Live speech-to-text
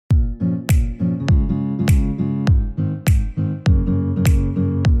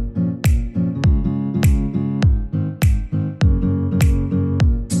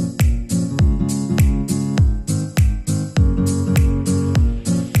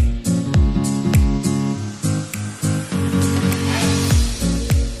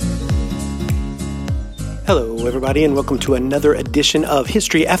Hello, everybody, and welcome to another edition of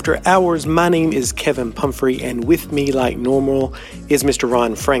History After Hours. My name is Kevin Pumphrey, and with me, like normal, is Mr.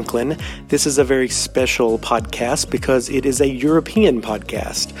 Ron Franklin. This is a very special podcast because it is a European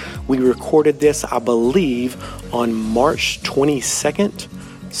podcast. We recorded this, I believe, on March 22nd,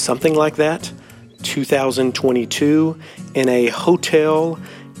 something like that, 2022, in a hotel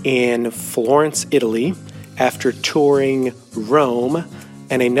in Florence, Italy, after touring Rome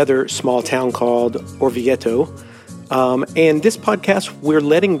and another small town called Orvieto. And this podcast, we're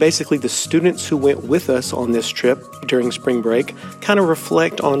letting basically the students who went with us on this trip during spring break kind of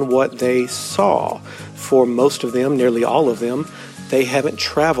reflect on what they saw. For most of them, nearly all of them, they haven't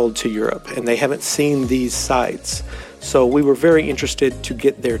traveled to Europe and they haven't seen these sites. So we were very interested to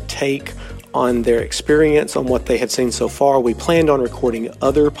get their take on their experience, on what they had seen so far. We planned on recording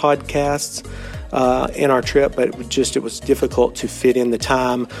other podcasts in our trip, but it was difficult to fit in the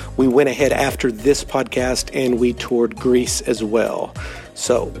time. We went ahead after this podcast and we toured Greece as well.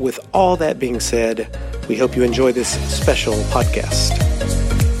 So with all that being said, we hope you enjoy this special podcast.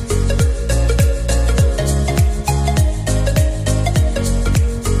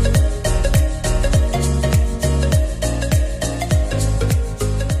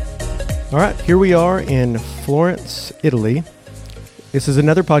 All right, here we are in Florence, Italy. This is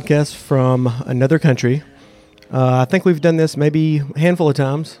another podcast from another country. I think we've done this maybe a handful of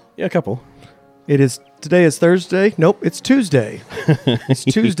times. Yeah, a couple. Today is Thursday. Nope, it's Tuesday. It's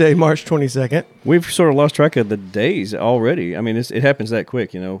Tuesday, March 22nd. We've sort of lost track of the days already. I mean, it happens that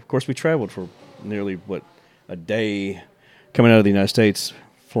quick, you know. Of course, we traveled for nearly, a day coming out of the United States,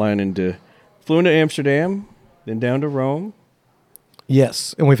 flew into Amsterdam, then down to Rome.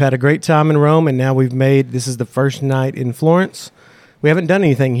 Yes, and we've had a great time in Rome, and now this is the first night in Florence. We haven't done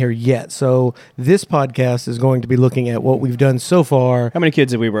anything here yet, so this podcast is going to be looking at what we've done so far. How many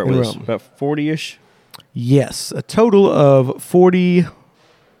kids have we brought with us? Rome. About 40-ish? Yes, a total of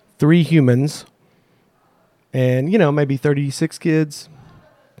 43 humans, and, maybe 36 kids,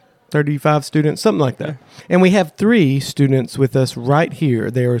 35 students, something like that. Yeah. And we have 3 students with us right here.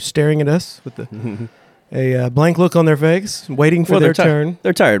 They are staring at us with a blank look on their face, waiting for their turn.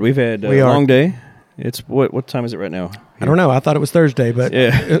 They're tired. We've had a long day. It's what time is it right now? Here. I don't know. I thought it was Thursday, but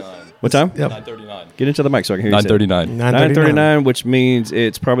yeah. What time? Yep. 9:39. Get into the mic so I can hear you. 9:39. 9:39, which means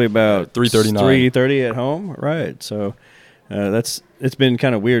it's probably about 3:39. 3:30 at home, right? So it's been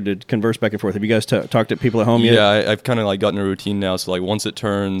kind of weird to converse back and forth. Have you guys talked to people at home yet? Yeah, I've kind of gotten a routine now. So once it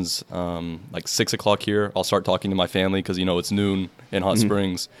turns 6 o'clock here, I'll start talking to my family because it's noon in Hot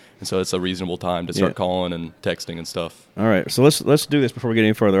Springs, and so it's a reasonable time to start calling and texting and stuff. All right, so let's do this before we get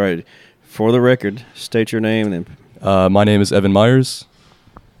any further. All right, for the record, state your name and then. My name is Evan Myers.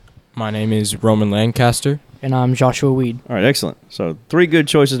 My name is Roman Lancaster. And I'm Joshua Weed. All right, excellent. So 3 good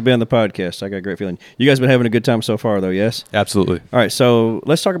choices to be on the podcast. I got a great feeling. You guys been having a good time so far, though, yes? Absolutely. All right, so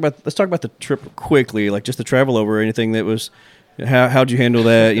let's talk about the trip quickly, like just the travel over. Anything that was, how'd you handle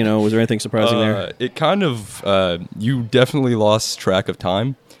that? Was there anything surprising there? It kind of you definitely lost track of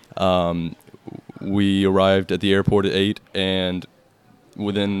time. We arrived at the airport at 8, and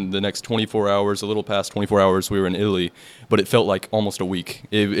within the next 24 hours, a little past 24 hours, we were in Italy, but it felt like almost a week.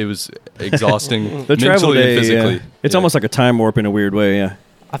 It was exhausting the travel day, mentally and physically. Yeah. It's almost like a time warp in a weird way, yeah.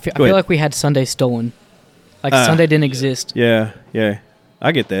 I feel like we had Sunday stolen. Like Sunday didn't exist. Yeah.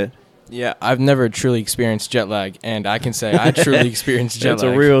 I get that. Yeah, I've never truly experienced jet lag, and I can say I truly experienced jet lag. It's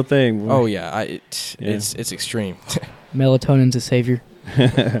a real thing. Oh, yeah. It's extreme. Melatonin's a savior.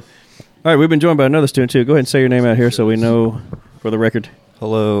 All right, we've been joined by another student, too. Go ahead and say your name out here so we know for the record.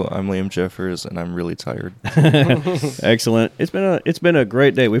 Hello, I'm Liam Jeffers, and I'm really tired. Excellent. It's been a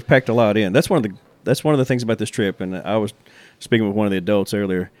great day. We've packed a lot in. That's one of the things about this trip. And I was speaking with one of the adults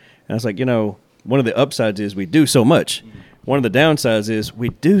earlier, and I was like, one of the upsides is we do so much. One of the downsides is we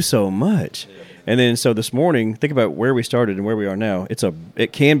do so much. And then so this morning, think about where we started and where we are now.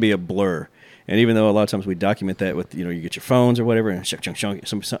 It can be a blur. And even though a lot of times we document that with you get your phones or whatever, and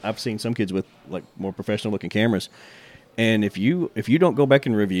I've seen some kids with like more professional looking cameras. And if you don't go back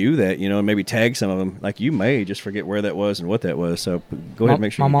and review that, and maybe tag some of them, like you may just forget where that was and what that was. So go ahead and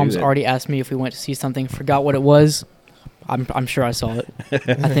make sure. My you mom's do that. already asked me if we went to see something, forgot what it was. I'm sure I saw it.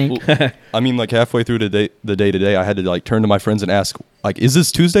 I think. I mean, like halfway through the day today, I had to like turn to my friends and ask, like, is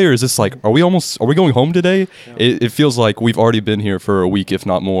this Tuesday or is this like, are we going home today? Yeah. It feels like we've already been here for a week, if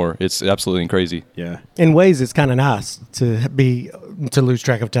not more. It's absolutely crazy. Yeah. In ways, it's kind of nice to lose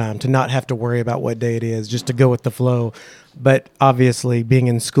track of time, to not have to worry about what day it is, just to go with the flow. But obviously, being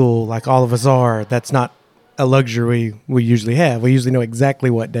in school, like all of us are, that's not a luxury we usually have. We usually know exactly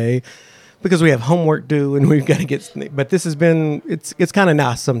what day. because we have homework due and we've got to get. But this has been it's kind of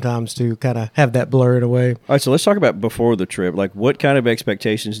nice sometimes to kind of have that blurred away. All right, so let's talk about before the trip. Like, what kind of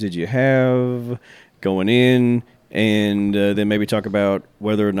expectations did you have going in? And then maybe talk about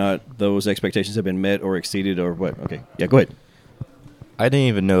whether or not those expectations have been met or exceeded or what. Okay, yeah, go ahead. I didn't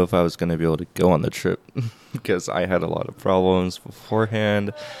even know if I was going to be able to go on the trip because I had a lot of problems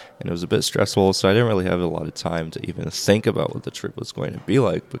beforehand and it was a bit stressful. So I didn't really have a lot of time to even think about what the trip was going to be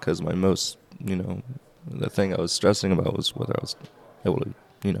like because my most, the thing I was stressing about was whether I was able to,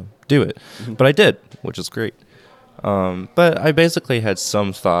 do it. Mm-hmm. But I did, which is great. But I basically had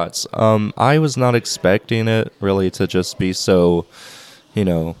some thoughts. I was not expecting it really to just be so,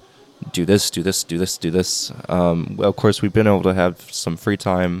 do this, do this, do this, do this. Of course, we've been able to have some free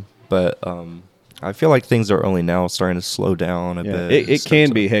time, but I feel like things are only now starting to slow down a bit. It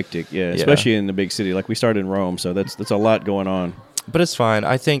can be hectic, especially in the big city. Like we started in Rome, so that's a lot going on. But it's fine.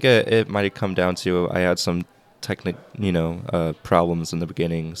 I think it might have come down to I had some problems in the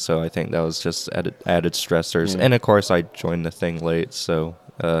beginning, so I think that was just added stressors. And of course, I joined the thing late, so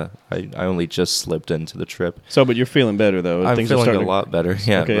I only just slipped into the trip. So, but you're feeling better though. I'm feeling a lot better.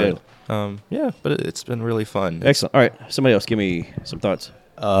 Yeah. Okay. But it's been really fun. Excellent. All right, somebody else, give me some thoughts.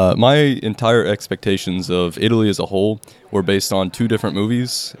 My entire expectations of Italy as a whole were based on two different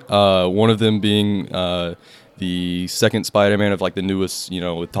movies. One of them being the second Spider-Man of like the newest,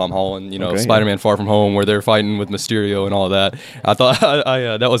 with Tom Holland, Spider-Man Far From Home, where they're fighting with Mysterio and all of that. I thought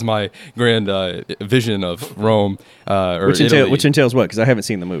that was my grand vision of Rome. Which entails what? Because I haven't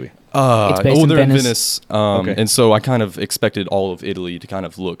seen the movie. They're in Venice. Okay. And so I kind of expected all of Italy to kind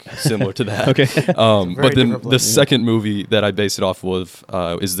of look similar to that. Okay. But then the second movie that I based it off of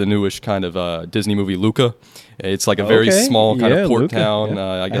is the newish kind of Disney movie Luca. It's like a very small kind of port town.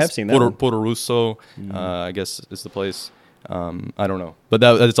 Yeah. I guess have seen that Porto Russo, I guess is the place. I don't know. But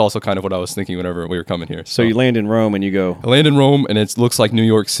that's also kind of what I was thinking whenever we were coming here. So you land in Rome and you go. I land in Rome and it looks like New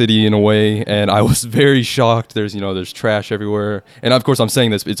York City in a way. And I was very shocked. There's trash everywhere. And of course I'm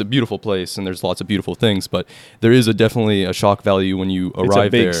saying this, it's a beautiful place and there's lots of beautiful things. But there is definitely a shock value when you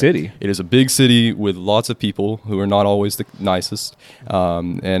arrive there. It's a big city. It is a big city with lots of people who are not always the nicest.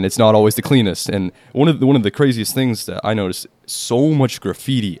 And it's not always the cleanest. And one of the craziest things that I noticed, so much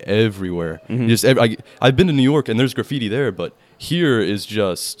graffiti everywhere. Mm-hmm. I've been to New York and there's graffiti there, but here is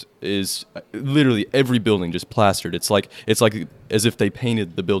literally every building just plastered. It's like as if they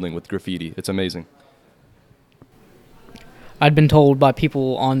painted the building with graffiti. It's amazing. I'd been told by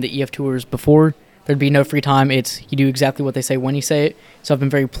people on the EF tours before there'd be no free time. It's you do exactly what they say when you say it. So I've been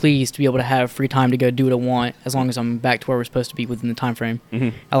very pleased to be able to have free time to go do what I want as long as I'm back to where we're supposed to be within the time frame.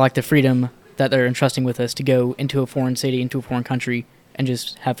 Mm-hmm. I like the freedom that they're entrusting with us to go into a foreign city, into a foreign country, and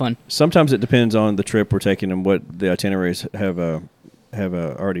just have fun. Sometimes it depends on the trip we're taking and what the itineraries have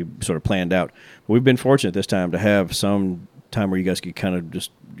already sort of planned out. We've been fortunate this time to have some time where you guys could kind of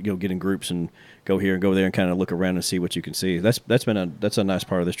just get in groups and go here and go there and kind of look around and see what you can see. That's a nice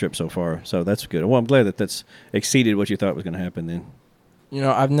part of this trip so far. So that's good. Well, I'm glad that's exceeded what you thought was going to happen then.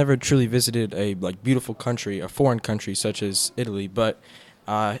 I've never truly visited a beautiful country, a foreign country such as Italy, but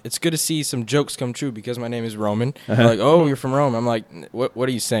it's good to see some jokes come true because my name is Roman. Uh-huh. Like, oh, you're from Rome. I'm like, what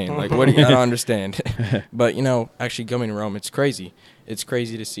are you saying? Like, I don't understand. But, actually coming to Rome, it's crazy. It's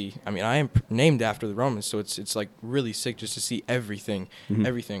crazy to see. I mean, I am named after the Romans, so it's like really sick just to see everything. Mm-hmm.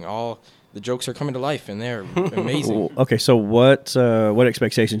 Everything. All the jokes are coming to life, and they're amazing. Okay, so what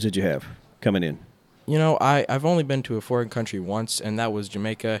expectations did you have coming in? I've only been to a foreign country once, and that was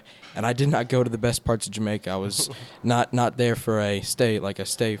Jamaica, and I did not go to the best parts of Jamaica. I was not there for a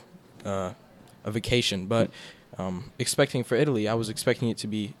vacation, but expecting for Italy, I was expecting it to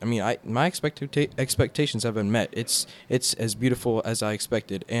be, my expectations have been met. It's as beautiful as I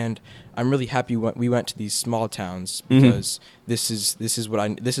expected, and I'm really happy we went to these small towns because this is what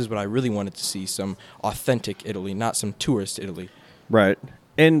I really wanted to see, some authentic Italy, not some tourist Italy. Right.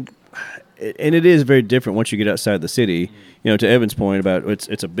 And it is very different once you get outside the city. To Evan's point about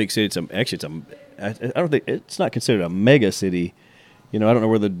it's a big city. I don't think it's not considered a mega city. I don't know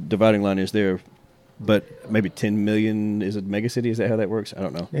where the dividing line is there, but maybe 10 million is a mega city. Is that how that works? I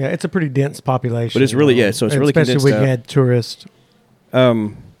don't know. Yeah, it's a pretty dense population. But it's really so it's really condensed. Especially when you had tourists.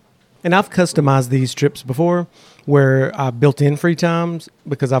 And I've customized these trips before where I built in free times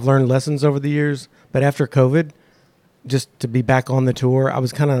because I've learned lessons over the years. But after COVID, just to be back on the tour, I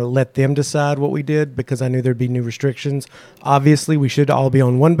was kind of let them decide what we did because I knew there'd be new restrictions. Obviously, we should all be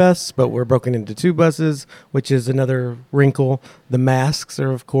on one bus, but we're broken into two buses, which is another wrinkle. The masks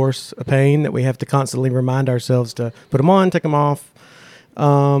are, of course, a pain that we have to constantly remind ourselves to put them on, take them off.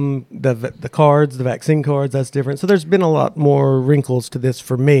 The cards, the vaccine cards, that's different. So there's been a lot more wrinkles to this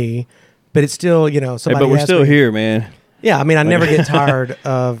for me but it's still, Hey, somebody but we're asked still me- here, man. Yeah, I mean, I never get tired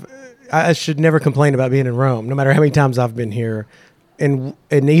of. I should never complain about being in Rome, no matter how many times I've been here, and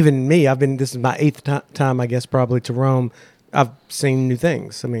even me, I've been. This is my eighth time, I guess, probably to Rome. I've seen new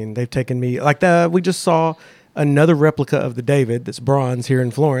things. I mean, they've taken me we just saw another replica of the David that's bronze here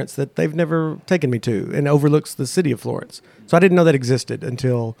in Florence that they've never taken me to, and overlooks the city of Florence. So I didn't know that existed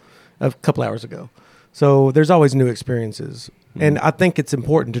until a couple hours ago. So there's always new experiences. And I think it's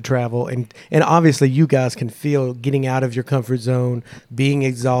important to travel, and obviously you guys can feel getting out of your comfort zone, being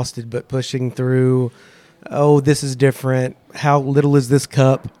exhausted but pushing through. Oh, this is different. How little is this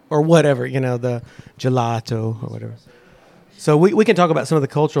cup, or whatever, the gelato or whatever. So we can talk about some of the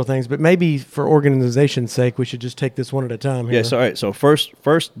cultural things, but maybe for organization's sake, we should just take this one at a time here. Yes. All right. So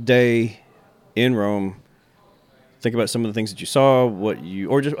first day in Rome. Think about some of the things that you saw,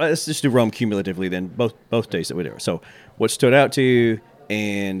 let's just do Rome cumulatively then, both days that we were there. So what stood out to you,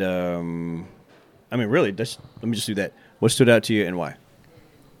 and really, let me just do that. What stood out to you and why?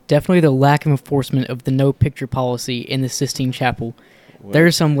 Definitely the lack of enforcement of the no picture policy in the Sistine Chapel.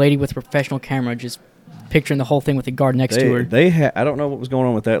 There's some lady with a professional camera just picturing the whole thing with the guard next to her. I don't know what was going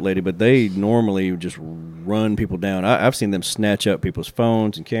on with that lady, but they normally just run people down. I've seen them snatch up people's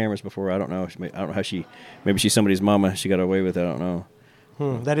phones and cameras before. I don't know how maybe she's somebody's mama. She got away with it. I don't know.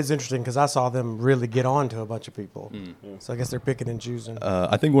 That is interesting because I saw them really get on to a bunch of people. So I guess they're picking and choosing.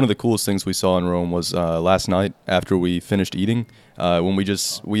 I think one of the coolest things we saw in Rome was last night after we finished eating, when we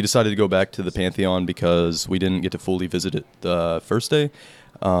decided to go back to the Pantheon because we didn't get to fully visit it the first day.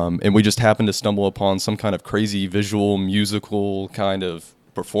 And we just happened to stumble upon some kind of crazy visual musical kind of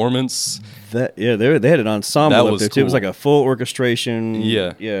performance. They had an ensemble That up was there too. It was cool. like a full orchestration.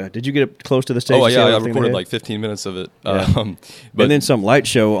 Yeah. Did you get up close to the stage? Oh to see yeah, I everything they recorded had? like 15 minutes of it. Yeah. But and then some light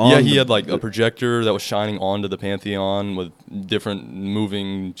show on. yeah, he had like a projector that was shining onto the Pantheon with different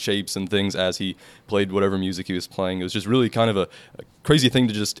moving shapes and things as he played whatever music he was playing. It was just really kind of a crazy thing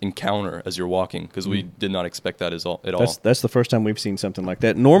to just encounter as you're walking because we did not expect that at all. That's the first time we've seen something like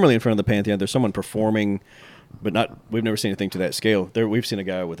that. Normally in front of the Pantheon, there's someone performing, but we've never seen anything to that scale. We've seen a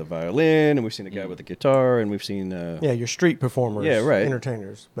guy with a violin, and we've seen a guy with a guitar, and we've seen your street performers, Yeah, right.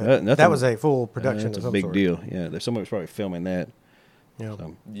 entertainers. But nothing- that was a full production. that's of a some big sort. deal. Yeah, there's someone was probably filming that. Yeah.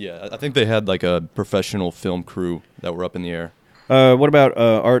 So. Yeah, I think they had like a professional film crew that were up in the air. What about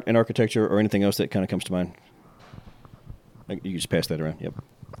art and architecture or anything else that kind of comes to mind? You can just pass that around. Yep.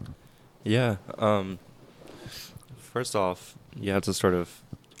 Yeah. First off, you have to sort of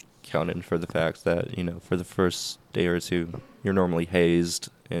count in for the fact that, for the first day or two, you're normally hazed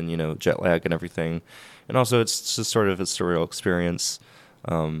and, jet lag and everything. And also it's just sort of a surreal experience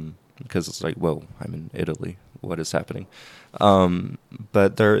because it's like, whoa, I'm in Italy. What is happening?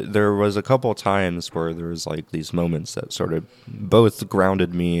 But there was a couple times where there was like these moments that sort of both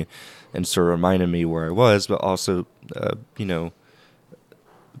grounded me and sort of reminded me where I was, but also,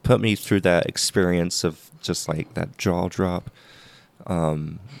 put me through that experience of just like that jaw drop.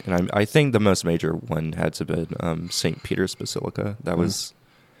 And I think the most major one had to be St. Peter's Basilica. That was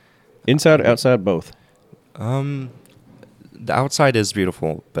inside, outside, both. The outside is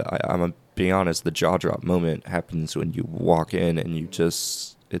beautiful, but I'm being honest. The jaw drop moment happens when you walk in and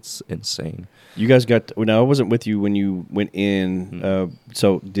it's insane. You guys I wasn't with you when you went in.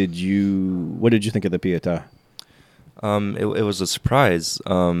 So what did you think of the Pietà? It was a surprise.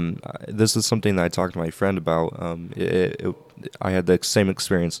 This is something that I talked to my friend about. I had the same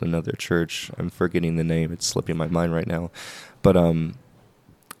experience in another church. I'm forgetting the name. It's slipping my mind right now. But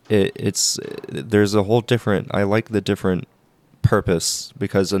there's a whole different. I like the different purpose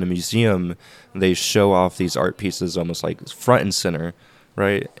because in a museum they show off these art pieces almost like front and center,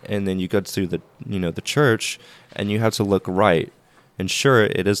 right? And then you go to the church and you have to look right. And sure,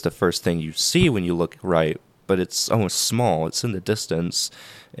 it is the first thing you see when you look right. But it's almost small. It's in the distance,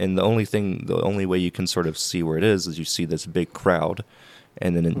 and the only way you can sort of see where it is you see this big crowd,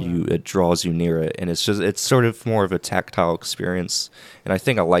 and then it draws you near it, and it's sort of more of a tactile experience, and I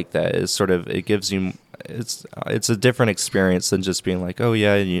think I like that. It gives you it's a different experience than just being like, oh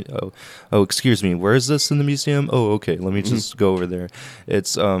yeah, oh excuse me, where is this in the museum? Oh okay, let me just go over there.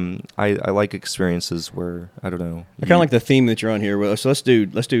 It's I like experiences where I don't know. I kind of like the theme that you're on here. So let's do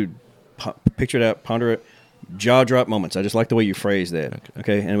picture it out, ponder it. Jaw drop moments. I just like the way you phrase that.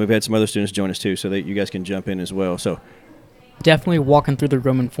 Okay, and we've had some other students join us too, so that you guys can jump in as well. So, Definitely walking through the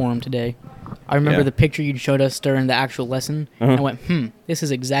Roman Forum today. I remember the picture you showed us during the actual lesson, and I went, this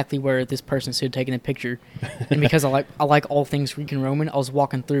is exactly where this person should have taken a picture. And because I like all things Greek and Roman, I was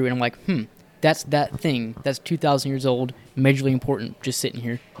walking through, and I'm like, that's that thing that's 2,000 years old, majorly important, just sitting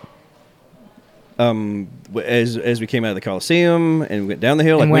here. as we came out of the Coliseum and went down the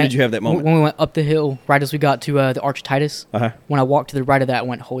hill, like when did you have that moment? When we went up the hill, right as we got to the Arch Titus. When I walked to the right of that, I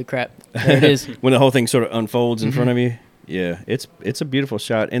went, holy crap, there it is. When the whole thing sort of unfolds in front of you. Yeah, it's a beautiful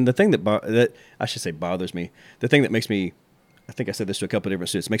shot. And the thing that I should say bothers me, the thing that makes me, I think I said this to a couple of different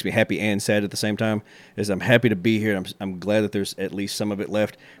students, makes me happy and sad at the same time, is I'm happy to be here. I'm glad that there's at least some of it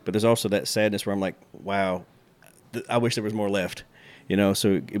left, but there's also that sadness where I'm like, wow, I wish there was more left. You know,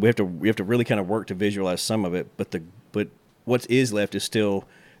 so we have to really kind of work to visualize some of it, but what is left is still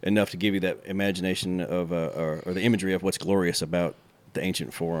enough to give you that imagination of or the imagery of what's glorious about the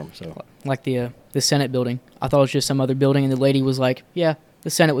ancient forum. So, like the Senate building, I thought it was just some other building, and the lady was like, "Yeah, the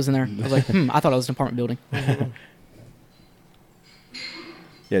Senate was in there." I was like, I thought it was an apartment building.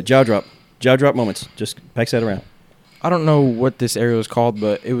 Yeah, jaw drop moments. Just pass that around. I don't know what this area was called,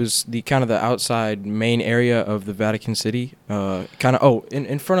 but it was the kind of the outside main area of the Vatican City.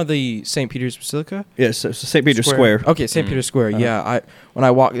 In front of the St. Peter's Basilica. Yes, so St. Peter's Square. Okay, St. Peter's Square. Yeah, when I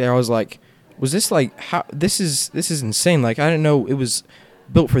walked there, I was like, was this like how? This is insane. Like I didn't know it was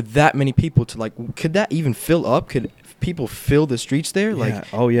built for that many people to like. Could that even fill up? Could people fill the streets there? Like, yeah.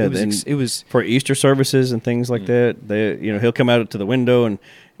 Oh yeah, it was for Easter services and things like that. He'll come out to the window and.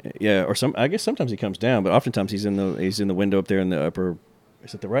 Yeah, or I guess sometimes he comes down, but oftentimes he's in the window up there in the upper.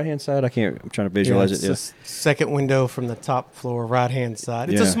 Is it the right hand side? I'm trying to visualize it. It's the second window from the top floor, right hand side.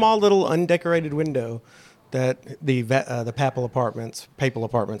 It's a small little undecorated window that the papal apartments,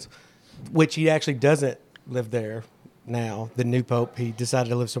 which he actually doesn't live there now. The new pope, he decided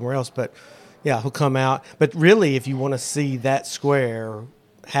to live somewhere else, but yeah, he'll come out. But really, if you want to see that square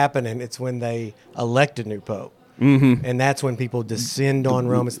happening, it's when they elect a new pope. Mm-hmm. And that's when people descend on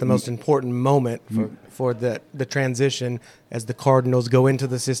Rome. It's the most important moment for the transition as the cardinals go into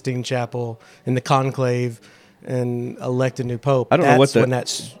the Sistine Chapel in the conclave and elect a new pope. I don't know what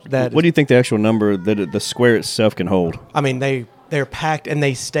What do you think the actual number that the square itself can hold? I mean, they're packed and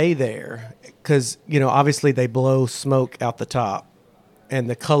they stay there because obviously they blow smoke out the top, and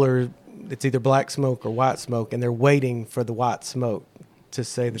the color it's either black smoke or white smoke, and they're waiting for the white smoke to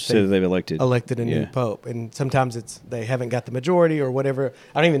say that they've elected a new pope. And sometimes they haven't got the majority or whatever.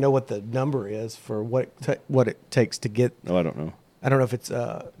 I don't even know what the number is for what it takes to get. Oh, I don't know. I don't know if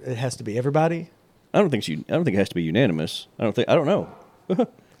it has to be everybody. I don't think it has to be unanimous. I don't know.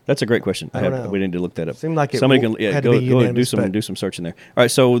 That's a great question. I don't know. We need to look that up. Seemed like somebody can go ahead and do some searching there. All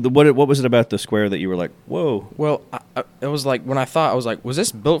right. So what was it about the square that you were like, whoa? Well, it was like when I was like, was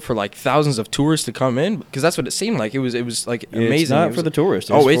this built for like thousands of tourists to come in? Because that's what it seemed like. It was like amazing. It's not for the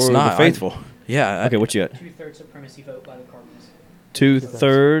tourists. It's for not the faithful. Okay, what you got? 2/3 supremacy vote by the Cardinals.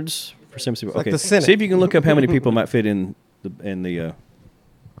 2/3 supremacy vote. Like okay. the Senate. See if you can look up how many people might fit in the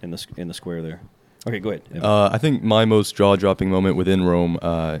square there. Okay, go ahead. I think my most jaw-dropping moment within Rome,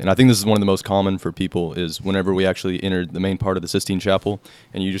 and I think this is one of the most common for people, is whenever we actually entered the main part of the Sistine Chapel,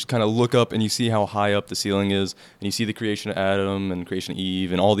 and you just kind of look up and you see how high up the ceiling is, and you see the creation of Adam and creation of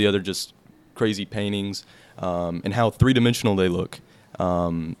Eve and all the other just crazy paintings, and how three-dimensional they look,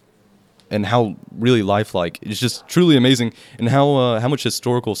 and how really lifelike. It's just truly amazing, and how much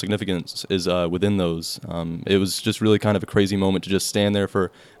historical significance is within those. It was just really kind of a crazy moment to just stand there for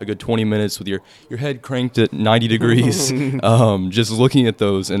a good 20 minutes with your head cranked at 90 degrees, just looking at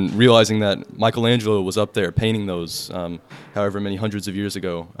those and realizing that Michelangelo was up there painting those however many hundreds of years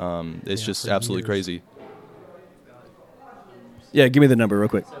ago. It's just absolutely crazy. Yeah, give me the number real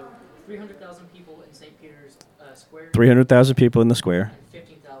quick. So 300,000 people in St. Peter's Square. 300,000 people in the square.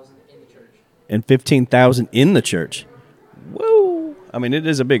 15,000 in the church. And 15,000 in the church. Woo! I mean, it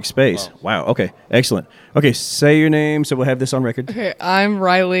is a big space. Wow. Okay. Excellent. Okay, say your name so we'll have this on record. Okay, I'm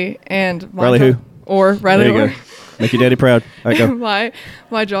Riley, and Riley who? Riley there you go. Make your daddy proud. All right, go.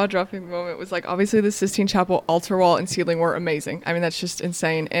 my jaw-dropping moment was like, obviously the Sistine Chapel altar wall and ceiling were amazing. I mean, that's just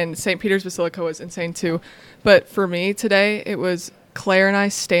insane. And St. Peter's Basilica was insane too. But for me today, it was Claire and I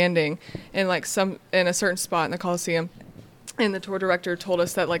standing in a certain spot in the Colosseum. And the tour director told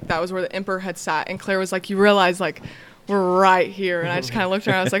us that like that was where the emperor had sat. And Claire was like, you realize like we're right here. And I just kind of looked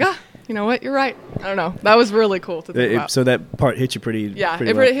around. I was like, you know what? You're right. I don't know. That was really cool to think about. So that part hit you pretty. Yeah,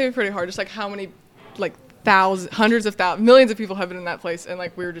 pretty it hit me pretty hard. Just like how many like hundreds of thousands, millions of people have been in that place, and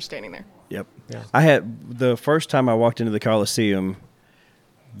like we were just standing there. Yep. Yeah. I had the first time I walked into the Coliseum.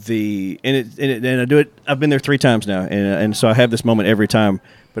 And I do it. I've been there 3 times now, and so I have this moment every time.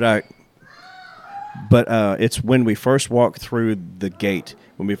 But it's when we first walk through the gate,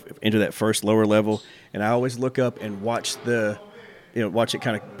 when we enter that first lower level, and I always look up and watch watch it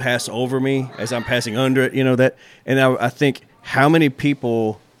kind of pass over me as I'm passing under it. And I think how many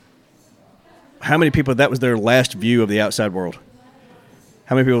people that was their last view of the outside world.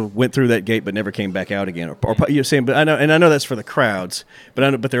 how many people went through that gate but never came back out again? Or you're saying, but I know that's for the crowds,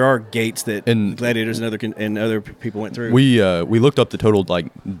 but there are gates that gladiators and other people went through. We looked up the total like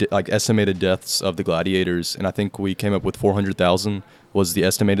estimated deaths of the gladiators, and I think we came up with 400,000 was the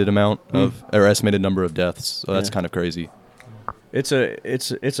estimated amount of or estimated number of deaths. So that's kind of crazy. It's a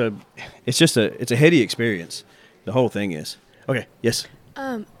heady experience. The whole thing is. Okay. Yes.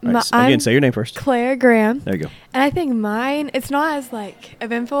 Right, again, say your name first. Claire Graham. There you go. And I think mine, it's not as like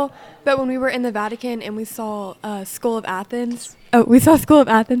eventful, but when we were in the Vatican and we saw School of Athens. Oh, we saw School of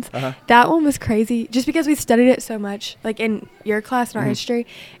Athens. Uh-huh. That one was crazy, just because we studied it so much, like in your class in art history,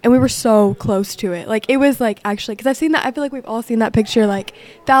 and we were so close to it. Like it was like actually, because I've seen that. I feel like we've all seen that picture like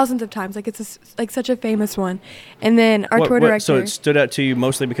thousands of times. Like it's like such a famous one. And then our tour director. So it stood out to you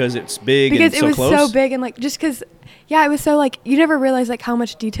mostly because it's big and so close? Because it was so big and like just because. Yeah, it was so like you never realize like how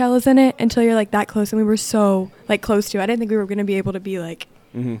much detail is in it until you're like that close, and we were so like close to it. I didn't think we were going to be able to be like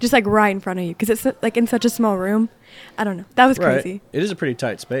just like right in front of you because it's like in such a small room. I don't know. That was crazy. It is a pretty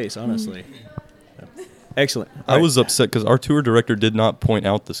tight space, honestly. Excellent. I was upset because our tour director did not point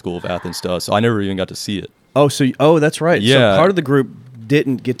out the School of Athens to us, so I never even got to see it. Oh, that's right. Yeah. So part of the group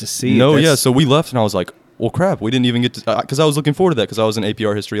didn't get to see it. No, yeah. So we left, and I was like, well, crap, we didn't even get to, because I was looking forward to that because I was in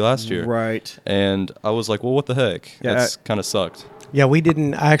APR history last year. Right. And I was like, well, what the heck? Yeah, That's kind of sucked. Yeah, we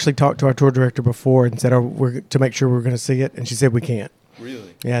didn't. I actually talked to our tour director before and said, we're to make sure we're going to see it. And she said, we can't.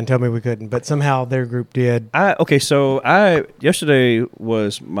 Really? Yeah, and told me we couldn't. But somehow their group did. Yesterday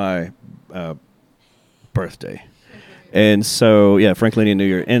was my birthday. And so, yeah, Franklinian New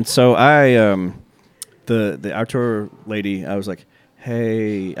Year. And so our tour lady, I was like,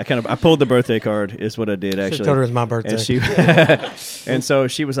 hey, I pulled the birthday card is what I did actually. I told her it was my birthday. And so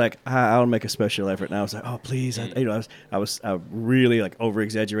she was like, I'll make a special effort. And I was like, oh, please. I really like over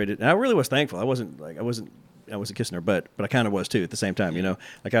exaggerated. And I really was thankful. I wasn't kissing her butt, but I kind of was too at the same time, you know,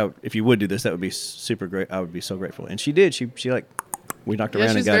 like if you would do this, that would be super great. I would be so grateful. And she did. She like, we knocked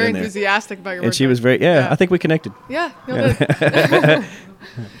around and got in there. She was very enthusiastic about your birthday. And she was very, I think we connected. Yeah. Did.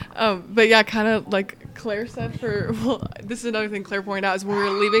 But yeah, kind of like Claire said this is another thing Claire pointed out is when we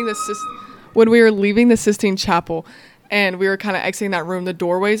were leaving the Sistine Chapel and we were kind of exiting that room, the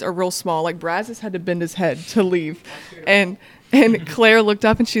doorways are real small. Like Brazos had to bend his head to leave. And Claire looked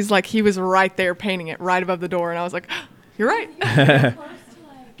up and she's like, he was right there painting it right above the door. And I was like, you're right.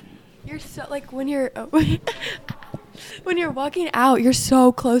 You're so like when you're walking out, you're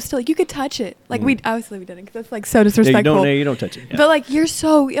so close to like you could touch it. Like we didn't because that's like so disrespectful. You don't touch it. Yeah. But like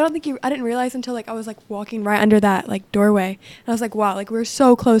I didn't realize until like I was like walking right under that like doorway, and I was like, wow, like we're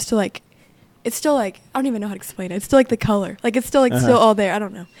so close to like. It's still like I don't even know how to explain it. It's still like the color, like it's still like still all there. I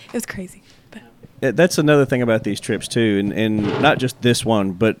don't know. It was crazy. But. That's another thing about these trips too, and not just this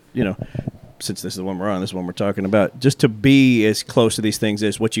one, but you know. Since this is the one we're on, this is the one we're talking about, just to be as close to these things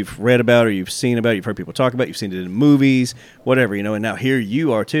as what you've read about or you've seen about, you've heard people talk about, you've seen it in movies, whatever, you know, and now here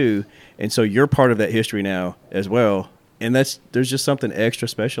you are too, and so you're part of that history now as well, and there's just something extra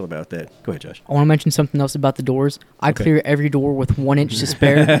special about that. Go ahead, Josh. I want to mention something else about the doors. I clear every door with 1 inch to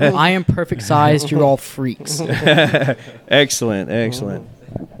spare. I am perfect sized. You're all freaks. Excellent.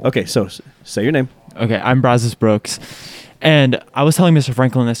 Okay, so say your name. Okay, I'm Brazos Brooks. And I was telling Mr.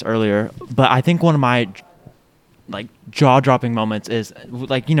 Franklin this earlier, but I think one of my like jaw-dropping moments is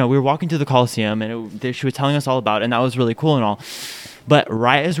like, you know, we were walking to the Coliseum and she was telling us all about it, and that was really cool and all. But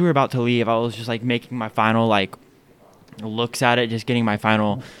right as we were about to leave, I was just like making my final like looks at it, just getting my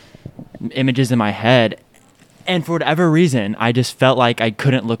final images in my head. And for whatever reason, I just felt like I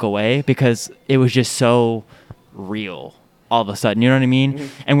couldn't look away because it was just so real. All of a sudden, you know what I mean?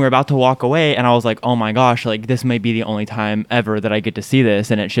 Mm-hmm. And we were about to walk away, and I was like, oh my gosh, like this may be the only time ever that I get to see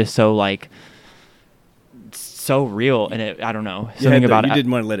this, and it's just so like so real, and I don't know, something about it. You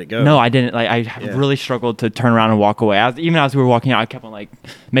didn't want to let it go. No, I didn't. Like I really struggled to turn around and walk away. Even as we were walking out, I kept on like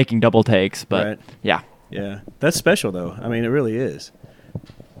making double takes, but yeah, that's special though. I mean, it really is.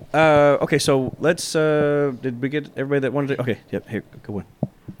 Okay, so let's. Did we get everybody that wanted to? Okay, yep. Here, go on.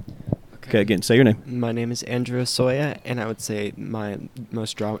 Okay, again, say your name. My name is Andrew Soya, and I would say my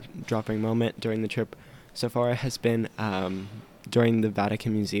most dropping moment during the trip so far has been during the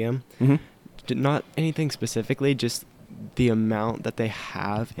Vatican Museum. Mm-hmm. Not anything specifically, just the amount that they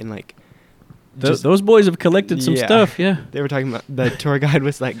have in like... Those boys have collected some stuff, yeah. They were talking about... The tour guide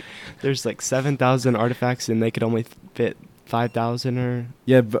was like, there's like 7,000 artifacts, and they could only fit 5,000 or...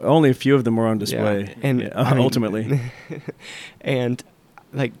 Yeah, but only a few of them were on display. Yeah. And ultimately. And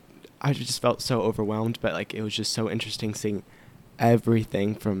like... I just felt so overwhelmed, but like it was just so interesting seeing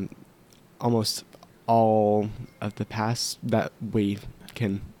everything from almost all of the past that we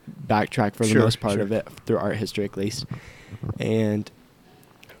can backtrack for the most part of it through art history at least. And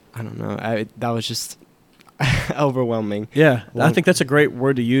I don't know. That was just overwhelming. Yeah, I Well- think that's a great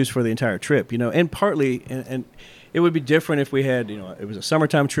word to use for the entire trip. And partly, and it would be different if we had, it was a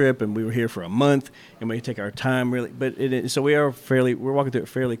summertime trip and we were here for a month and we take our time really. But so we're walking through it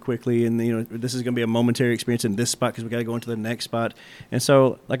fairly quickly, and this is going to be a momentary experience in this spot because we got to go into the next spot. And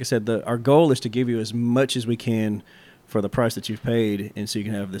so, like I said, our goal is to give you as much as we can for the price that you've paid, and so you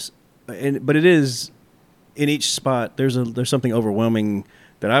can have this. But it is in each spot. There's something overwhelming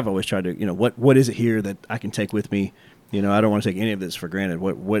that I've always tried to, what is it here that I can take with me? I don't want to take any of this for granted.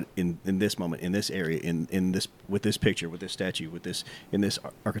 What in this moment, in this area, in this, with this picture, with this statue, with this, in this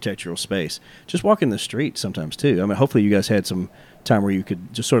architectural space, just walking the street sometimes too. I mean, hopefully you guys had some time where you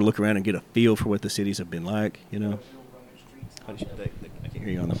could just sort of look around and get a feel for what the cities have been like. I can't hear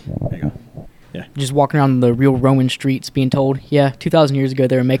you on them. There you go. Yeah. Just walking around the real Roman streets being told, 2,000 years ago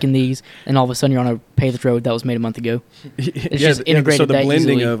they were making these, and all of a sudden you're on a paved road that was made a month ago. It's just integrated so the that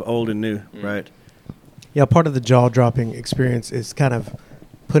blending easily. of old and new, right? Yeah, part of the jaw-dropping experience is kind of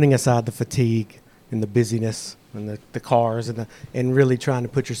putting aside the fatigue and the busyness and the cars and really trying to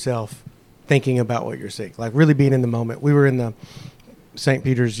put yourself thinking about what you're seeing, like really being in the moment. We were in the St.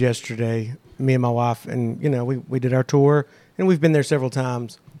 Peter's yesterday, me and my wife, and we did our tour, and we've been there several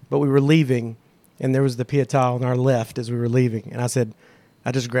times, but we were leaving, and there was the Pietà on our left as we were leaving, and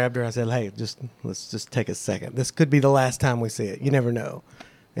I just grabbed her. I said, "Hey, let's just take a second. This could be the last time we see it. You never know."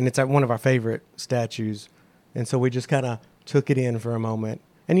 And it's one of our favorite statues. And so we just kind of took it in for a moment.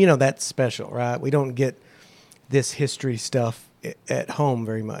 And, that's special, right? We don't get this history stuff at home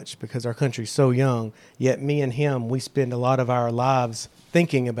very much because our country's so young. Yet me and him, we spend a lot of our lives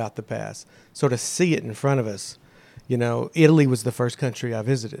thinking about the past. So to see it in front of us, Italy was the first country I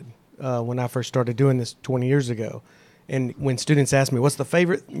visited when I first started doing this 20 years ago. And when students ask me, what's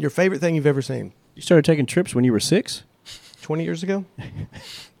your favorite thing you've ever seen? You started taking trips when you were 6? 20 years ago?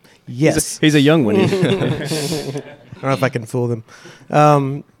 Yes. He's a young one. I don't know if I can fool them.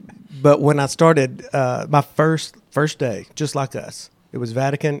 But when I started, my first day, just like us, it was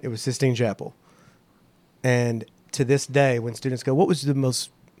Vatican, it was Sistine Chapel. And to this day, when students go, what was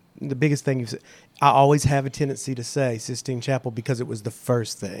the biggest thing you've seen? I always have a tendency to say Sistine Chapel because it was the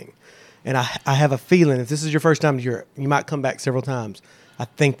first thing. And I have a feeling if this is your first time to Europe, you might come back several times. I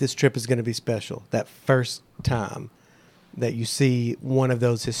think this trip is going to be special. That first time that you see one of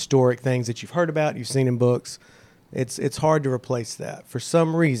those historic things that you've heard about, you've seen in books, it's hard to replace that. For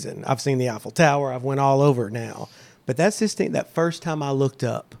some reason, I've seen the Eiffel Tower, I've went all over now, but that's just that first time I looked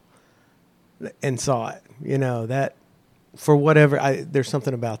up and saw it, that for whatever, there's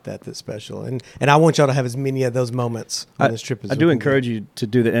something about that's special, and I want y'all to have as many of those moments on this trip as I do encourage you to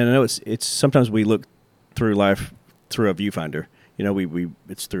do that, and I know it's sometimes we look through life through a viewfinder. We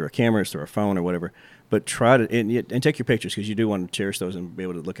it's through a camera, it's through our phone or whatever. But try to and take your pictures because you do want to cherish those and be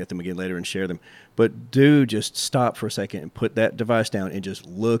able to look at them again later and share them. But do just stop for a second and put that device down and just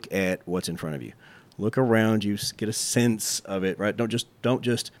look at what's in front of you. Look around you, get a sense of it. Right? Don't just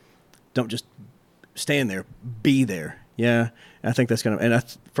stand there. Be there. Yeah. And I think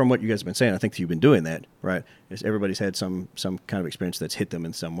that's from what you guys have been saying, I think you've been doing that. Right? Everybody's had some kind of experience that's hit them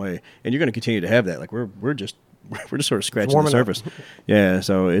in some way, and you're going to continue to have that. Like we're just sort of scratching the surface. Yeah,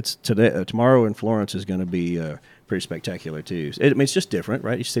 so it's tomorrow in Florence is going to be pretty spectacular too. It's just different,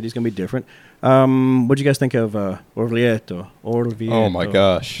 right? Each city's going to be different. What do you guys think of Orvieto? Oh my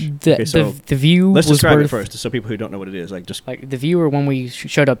gosh! The view. Let's was describe it worth, first, so people who don't know what it is, like the view or when we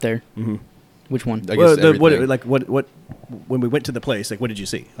showed up there. Mm-hmm. Which one? I guess what when we went to the place, like what did you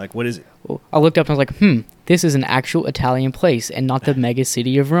see? Like what is it? Well, I looked up and I was like, this is an actual Italian place and not the mega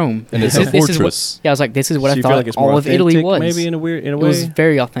city of Rome. And it's a fortress. I was like, this is what So I you feel thought like it's more all of Italy was. maybe in a way. It was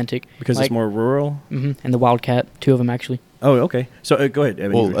very authentic Because it's more rural. Mm-hmm. And the Wildcat, 2 of them actually. Oh, okay. So go ahead,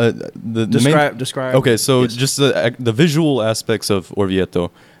 Evan. Well, describe. Okay, so yes. just the visual aspects of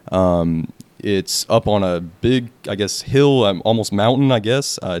Orvieto. It's up on a big, I guess, hill, almost mountain, I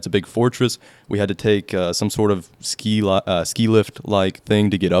guess. It's a big fortress. We had to take some sort of ski lift-like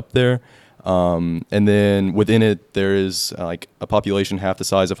thing to get up there. And then within it, there is like a population half the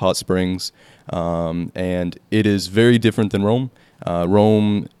size of Hot Springs. And it is very different than Rome.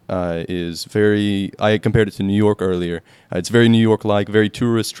 Rome is I compared it to New York earlier. It's very New York-like, very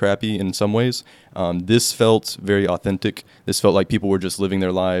tourist-trappy in some ways. This felt very authentic. This felt like people were just living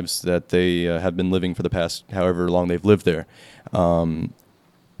their lives that they have been living for the past however long they've lived there.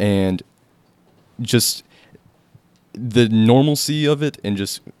 And just the normalcy of it and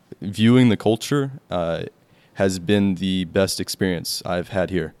just viewing the culture has been the best experience I've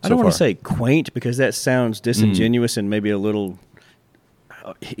had here so I don't far. want to say quaint because that sounds disingenuous and maybe a little,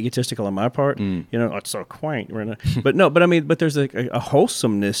 egotistical on my part. Mm. You know, it's so quaint. But there's a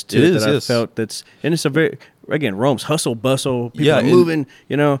wholesomeness to it, that I felt and it's a very, again, Rome's hustle bustle, people are moving,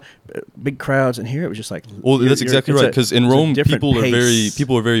 you know, big crowds, and here it was just like, well, that's exactly right, because in Rome people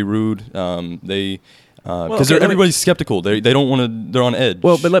are very rude. Everybody's skeptical. They don't want to. They're on edge.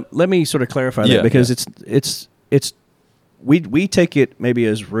 Well, but let me sort of clarify that, because it's we take it maybe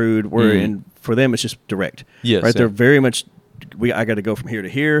as rude, where for them it's just direct. Yes, right. They're very much. I got to go from here to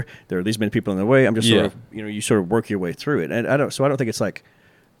here. There are these many people in the way. I'm just sort of, you sort of work your way through it, and I don't think it's like.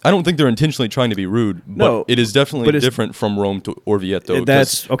 I don't think they're intentionally trying to be rude, but it is definitely different from Rome to Orvieto.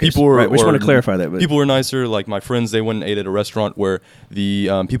 That's okay. We just want to clarify that. But people are nicer. Like my friends, they went and ate at a restaurant where the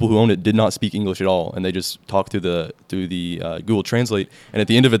people who owned it did not speak English at all, and they just talked through the Google Translate. And at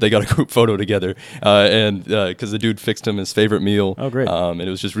the end of it, they got a group photo together, and because the dude fixed him his favorite meal. Oh, great! And it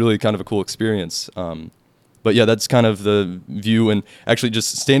was just really kind of a cool experience. But yeah, that's kind of the view, and actually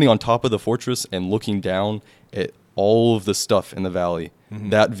just standing on top of the fortress and looking down at all of the stuff in the valley. Mm-hmm.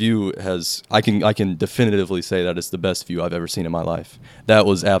 That view I can definitively say that it's the best view I've ever seen in my life. That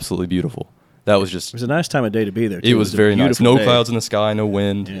was absolutely beautiful. That was just. It was a nice time of day to be there, too. It was very nice. No clouds in the sky, no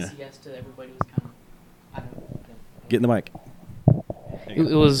wind. Yeah. Yes to everybody was kind of, I don't know. Get in the mic.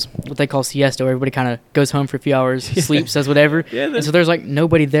 It was what they call siesta, where everybody kind of goes home for a few hours, sleeps, does whatever. And so there's like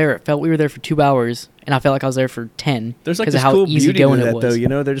nobody there. It felt we were there for 2 hours, and I felt like I was there for 10. There's like this cool beauty to that, though. You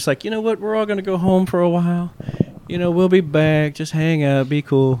know, they're just like, you know what, we're all going to go home for a while. You know, we'll be back. Just hang out, be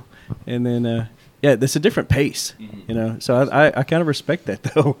cool, and then it's a different pace. You know, so I kind of respect that,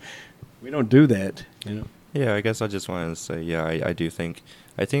 though. We don't do that. You know. Yeah, I guess I just wanted to say, I do think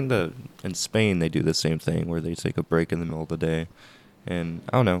that in Spain they do the same thing where they take a break in the middle of the day. And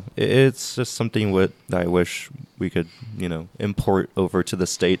I don't know, it's just something that I wish we could, import over to the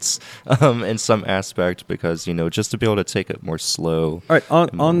States in some aspect, because, just to be able to take it more slow. All right,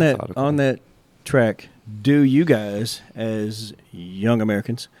 on that track, do you guys, as young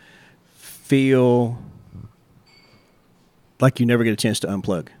Americans, feel like you never get a chance to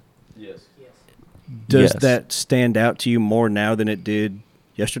unplug? Yes. Does that stand out to you more now than it did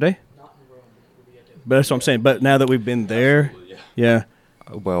yesterday? Not in Rome. But that's what I'm saying. But now that we've been there, yeah.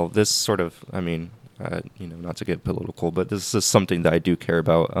 Well, this sort of, not to get political, but this is something that I do care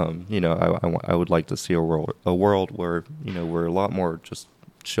about. I would like to see a world where, we're a lot more just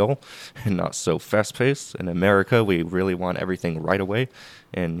chill and not so fast-paced. In America, we really want everything right away,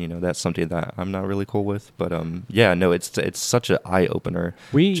 and that's something that I'm not really cool with. But it's such an eye-opener.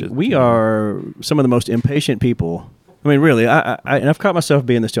 We are some of the most impatient people. I mean, really, and I've caught myself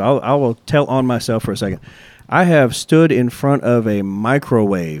being this too. I will tell on myself for a second. I have stood in front of a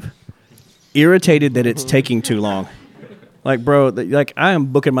microwave, irritated that it's taking too long. Like, bro, I am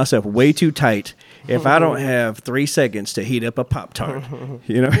booking myself way too tight if I don't have 3 seconds to heat up a Pop-Tart,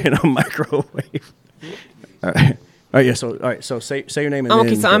 in a microwave. All right. All right, yeah. So say your name. And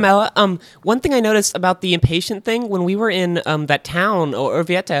okay, so I'm Ella. One thing I noticed about the impatient thing, when we were in that town or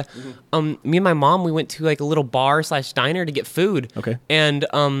Orvieto, me and my mom, we went to like a little bar / diner to get food. Okay. And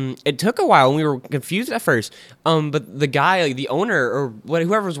it took a while, and we were confused at first. But the guy, like the owner or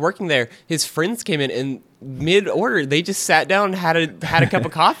whoever was working there, his friends came in, and mid-order, they just sat down and had a cup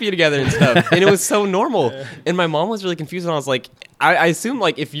of coffee together and stuff, and it was so normal. And my mom was really confused, and I was like, I assume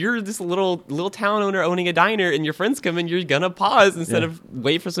like if you're this little town owner owning a diner and your friends come in, you're gonna pause instead of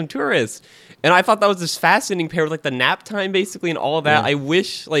wait for some tourists. And I thought that was this fascinating pair with like the nap time basically and all of that. I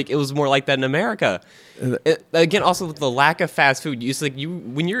wish like it was more like that in America. Again, also with the lack of fast food,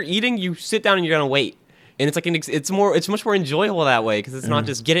 when you're eating, you sit down and you're gonna wait. And it's like it's much more enjoyable that way because it's not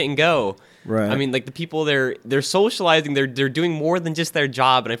just get it and go. Right. I mean, like the people they're socializing, they're doing more than just their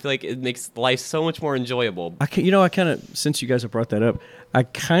job, and I feel like it makes life so much more enjoyable. I kind of, since you guys have brought that up, I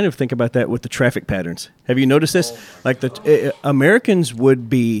kind of think about that with the traffic patterns. Have you noticed this? Like Americans would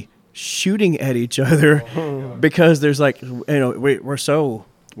be shooting at each other because there's like we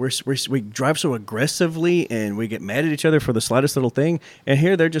drive so aggressively and we get mad at each other for the slightest little thing. And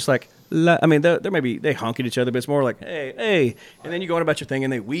here they're just like, they honk at each other, but it's more like, hey, and then you go on about your thing,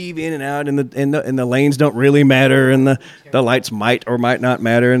 and they weave in and out, and the lanes don't really matter, and the lights might or might not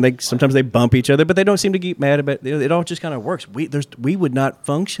matter, and sometimes they bump each other, but they don't seem to get mad about it. It all just kind of works. We would not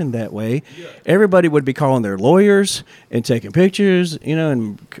function that way. Yeah. Everybody would be calling their lawyers and taking pictures,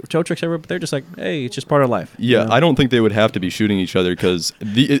 and tow trucks everywhere, but they're just like, hey, it's just part of life. Yeah, I don't think they would have to be shooting each other because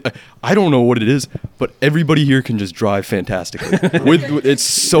I don't know what it is, but everybody here can just drive fantastically. It's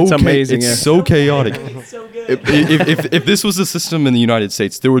so It's amazing, It's yeah. so chaotic. If this was the system in the United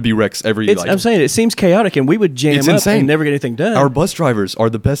States, there would be wrecks every. I'm saying it seems chaotic, and we would jam It's up insane. and never get anything done. Our bus drivers are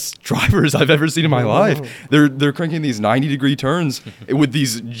the best drivers I've ever seen in my life. They're cranking these 90-degree turns with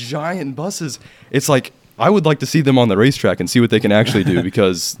these giant buses. It's like I would like to see them on the racetrack and see what they can actually do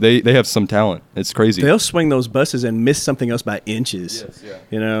because they have some talent. It's crazy. They'll swing those buses and miss something else by inches. Yes, yeah.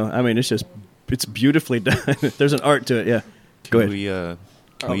 You know, I mean, it's beautifully done. There's an art to it. Yeah. Go ahead.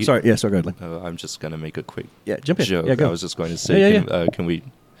 Can we, Sorry. Yeah. Sorry. Go ahead. Lynn. I'm just gonna make a quick Jump in. joke. Yeah. Go. I was just going to say, Yeah. can we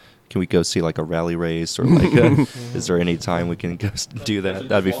go see like a rally race or like is there any time we can go do that?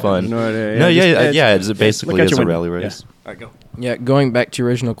 That'd be fun. It's basically Look out it's your a window. rally Yeah. race. All right. Go. Yeah, going back to your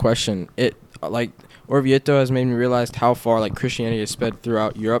original question, it like Orvieto has made me realize how far like Christianity has spread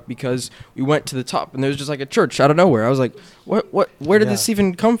throughout Europe because we went to the top and there was just like a church out of nowhere. I was like, where did this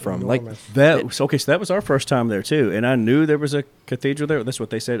even come from? Like That was okay. So that was our first time there too, and I knew there was a cathedral there. That's what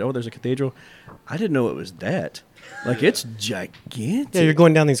they said. Oh, there's a cathedral. I didn't know it was that. Like it's gigantic. Yeah, you're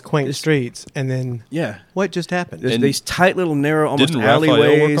going down these quaint streets, and then Yeah. what just happened? There's And these tight little narrow, almost didn't Raphael work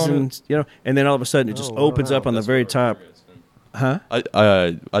alleyways, on and and then all of a sudden it just opens up on the very top. Huh?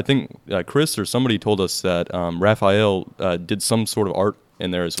 I think Chris or somebody told us that Raphael did some sort of art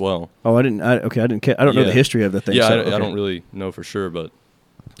in there as well. Oh, I didn't. I don't know the Yeah. history of the thing. Yeah, so, I okay. don't really know for sure, but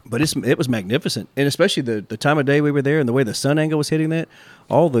It was magnificent, and especially the time of day we were there, and the way the sun angle was hitting that,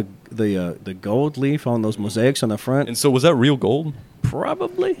 all the gold leaf on those mosaics on the front. and so was that real gold?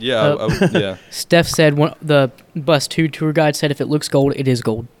 Probably. Yeah, yeah. Steph said the bus 2 tour guide said if it looks gold, it is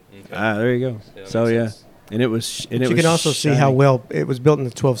gold. Ah, there you go. Yeah, that So makes yeah, sense. and it was. And But it you was can also see how shining. well it was built in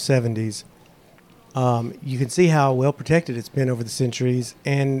the 1270s. You can see how well protected it's been over the centuries,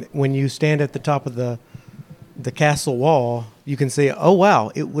 and when you stand at the top of the castle wall, you can see, oh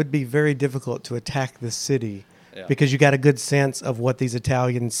wow, it would be very difficult to attack this city Yeah. because you got a good sense of what these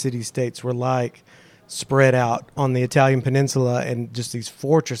Italian city-states were like spread out on the Italian peninsula and just these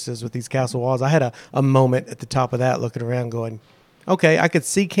fortresses with these castle walls. I had a moment at the top of that looking around going, okay, I could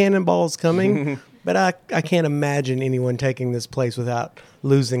see cannonballs coming, but I can't imagine anyone taking this place without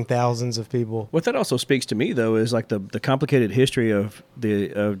losing thousands of people. What that also speaks to me, though, is like the complicated history of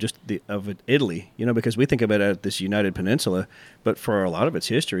Italy. You know, because we think about it as this united peninsula, but for a lot of its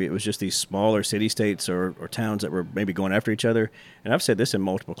history, it was just these smaller city-states or towns that were maybe going after each other. And I've said this in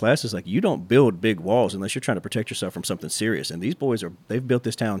multiple classes: like you don't build big walls unless you're trying to protect yourself from something serious. And these boys they've built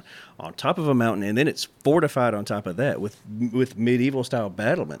this town on top of a mountain, and then it's fortified on top of that with medieval style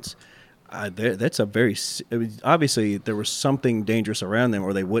battlements. That's a very obviously there was something dangerous around them,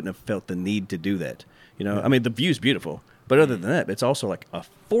 or they wouldn't have felt the need to do that. You know, I mean, the view's beautiful, but other than that, it's also like a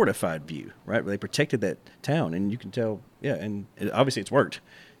fortified view, right? Where they protected that town, and you can tell, and obviously it's worked.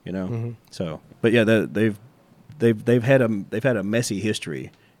 You know, so but yeah, they've had a messy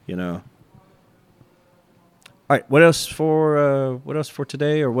history. You know. All right, what else for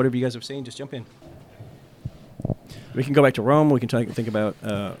today, or whatever you guys have seen? Just jump in. We can go back to Rome. We can think about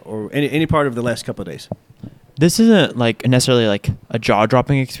or any part of the last couple of days. This isn't like necessarily like a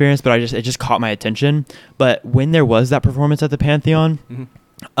jaw-dropping experience, but it just caught my attention. But when there was that performance at the Pantheon,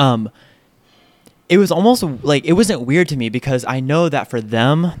 it was almost like it wasn't weird to me because I know that for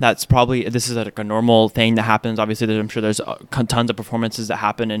them, this is like a normal thing that happens. Obviously, I'm sure there's tons of performances that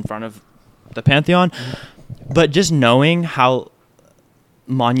happen in front of the Pantheon, but just knowing how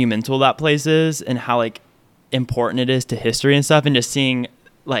monumental that place is and how like important it is to history and stuff, and just seeing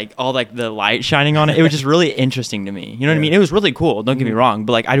like all like the light shining on it, it was just really interesting to me. You know what I mean? It was really cool. Don't get me wrong,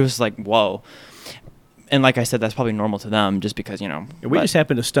 but like I was like, whoa. And like I said, that's probably normal to them, just because we just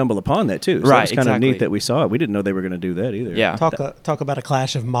happened to stumble upon that too. So Right, it's kind of exactly. neat that we saw it. We didn't know they were going to do that either. Yeah. Talk about a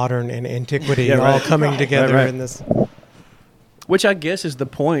clash of modern and antiquity Yeah, all right. coming together Right. in this. Which I guess is the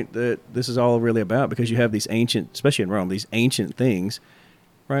point that this is all really about, because you have these ancient, especially in Rome, these ancient things,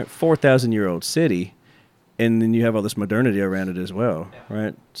 right? 4,000-year-old city, and then you have all this modernity around it as well,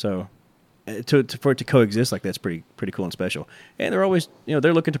 right? So for it to coexist like that's pretty cool and special. And they're always,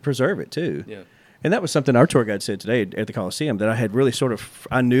 they're looking to preserve it too. Yeah. And that was something our tour guide said today at the Coliseum that I had really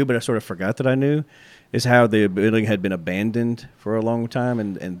I knew, but I sort of forgot that I knew, is how the building had been abandoned for a long time,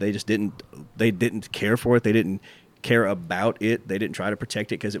 and they just didn't care for it. They didn't care about it. They didn't try to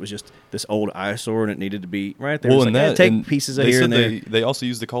protect it because it was just this old eyesore and it needed to be right there. Well, It's and like, that take and pieces of they here said and there. They also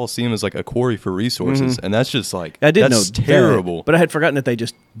use the Coliseum as like a quarry for resources, and that's just like I did that's know terrible. that, but I had forgotten that they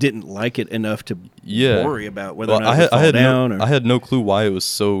just didn't like it enough to Yeah. worry about whether Well, or not it would fall down. I had no clue why it was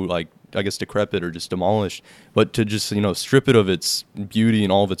so like I guess, decrepit or just demolished. But to just, strip it of its beauty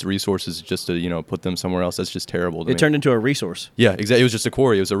and all of its resources just to, put them somewhere else, that's just terrible to me. It turned into a resource. Yeah, exactly. It was just a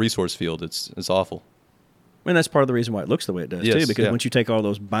quarry. It was a resource field. It's awful. And that's part of the reason why it looks the way it does, Yes, too, because yeah. once you take all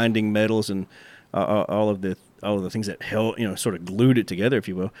those binding metals and all of the things that held, sort of glued it together, if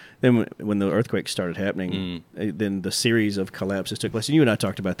you will, then when the earthquake started happening, then the series of collapses took place. And you and I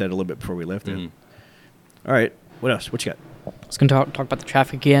talked about that a little bit before we left there. All right, what else? What you got? I was going to talk about the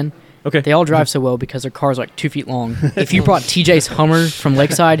traffic again. Okay. They all drive so well because their cars are like 2 feet long. If you brought TJ's Hummer from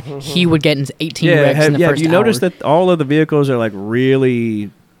Lakeside, he would get into 18 wrecks in the first you hour. noticed that all of the vehicles are like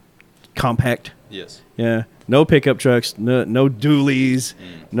really compact? Yes. Yeah. No pickup trucks, no dualies,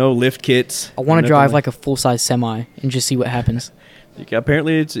 no lift kits. I want to nothing drive like a full-size semi and just see what happens.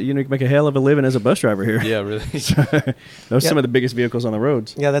 Apparently, it's you can make a hell of a living as a bus driver here. Yeah, really. Those are some of the biggest vehicles on the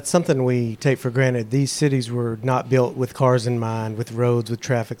roads. Yeah, that's something we take for granted. These cities were not built with cars in mind, with roads, with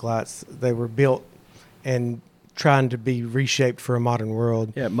traffic lights. They were built and trying to be reshaped for a modern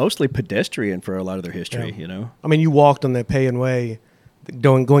world. Yeah, mostly pedestrian for a lot of their history, Yeah. I mean, you walked on the Appian Way,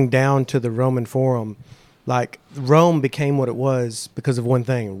 going down to the Roman Forum. Like, Rome became what it was because of one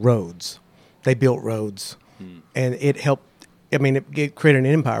thing, roads. They built roads. And it helped. I mean, it created an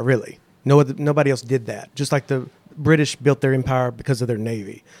empire, really. Nobody else did that. Just like the British built their empire because of their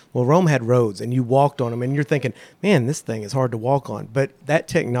navy. Well, Rome had roads, and you walked on them, and you're thinking, man, this thing is hard to walk on. But that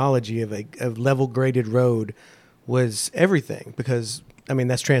technology of a level-graded road was everything because, I mean,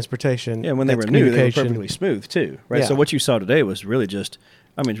 that's transportation. Yeah, when they that's were new, they were communication. perfectly smooth, too, right? Yeah. So what you saw today was really just,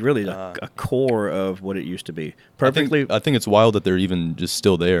 really a core of what it used to be. Perfectly. I think it's wild that they're even just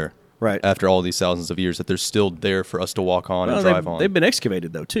still there. Right. After all these thousands of years, that they're still there for us to walk on and drive on. They've been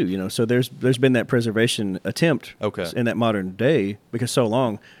excavated, though, too, so there's been that preservation attempt in that modern day because so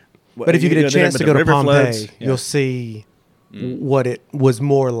long. But if you get a chance to go to Pompeii, yeah. you'll see what it was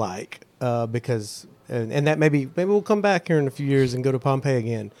more like because, and that maybe we'll come back here in a few years and go to Pompeii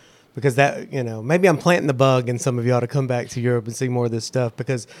again because that, maybe I'm planting the bug and some of you ought to come back to Europe and see more of this stuff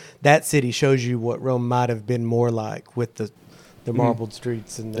because that city shows you what Rome might have been more like with the marbled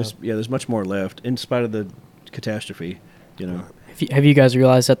streets. And there's much more left in spite of the catastrophe, Have you guys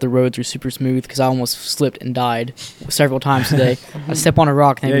realized that the roads are super smooth? Because I almost slipped and died several times today. I stepped on a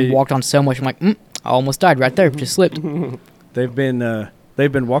rock and then walked on so much. I'm like, I almost died right there. Just slipped. They've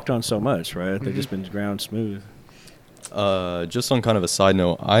been walked on so much, right? They've just been ground smooth. Just on kind of a side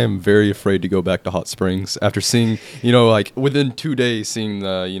note, I am very afraid to go back to Hot Springs after seeing, like within 2 days, seeing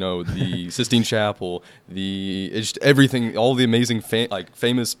the, the Sistine Chapel, it's just everything, all the amazing,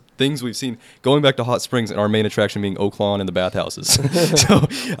 famous things we've seen. Going back to Hot Springs and our main attraction being Oaklawn and the bathhouses. So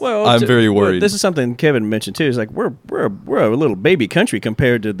I'm very worried. Well, this is something Kevin mentioned too. Is like we're a little baby country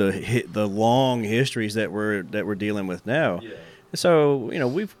compared to the long histories that we're dealing with now. Yeah. So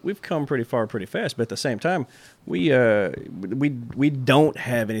we've come pretty far pretty fast, but at the same time we don't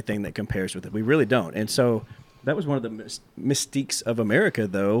have anything that compares with it. We really don't. And so that was one of the mystiques of America,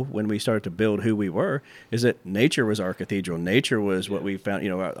 though, when we started to build who we were, is that nature was our cathedral. Nature was what we found.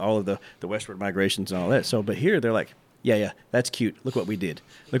 All of the westward migrations and all that. So, but here they're like, yeah, that's cute. Look what we did.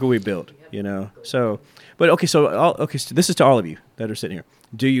 Look what we built. So, but okay. So this is to all of you that are sitting here.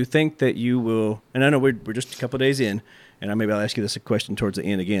 Do you think that you will? And I know we're just a couple of days in. And maybe I'll ask you this question towards the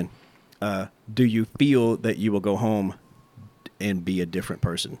end again. Do you feel that you will go home and be a different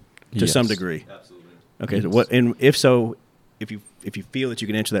person to some degree? Absolutely. Okay. Yes. So what? And if so, if you feel that you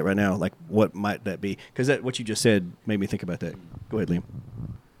can answer that right now, like what might that be? Because what you just said made me think about that. Go ahead, Liam.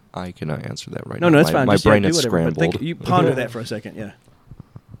 I cannot answer that right now. No, that's fine. My just, brain do is whatever, scrambled. But you ponder that for a second. Yeah.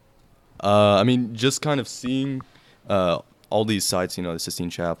 Just kind of seeing all these sites. The Sistine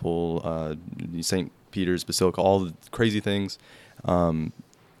Chapel, St. Peter's Basilica, all the crazy things.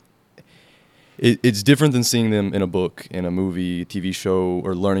 It's different than seeing them in a book, in a movie, TV show,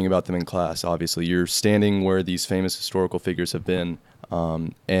 or learning about them in class. Obviously, you're standing where these famous historical figures have been,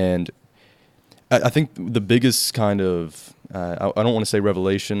 and I think the biggest kind of I don't want to say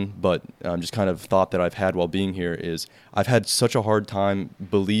revelation, but just kind of thought that I've had while being here is I've had such a hard time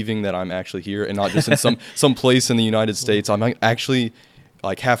believing that I'm actually here and not just in some place in the United States. I'm actually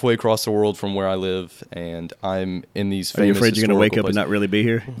like halfway across the world from where I live, and I'm in these famous. Are you afraid you're going to wake up places. and not really be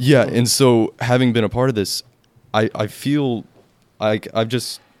here? Yeah, and so having been a part of this, I feel like I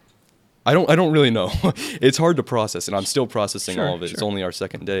don't really know. It's hard to process, and I'm still processing all of it. Sure. It's only our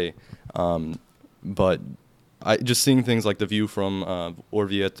second day, but just seeing things like the view from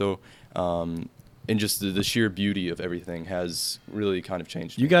Orvieto, and just the sheer beauty of everything has really kind of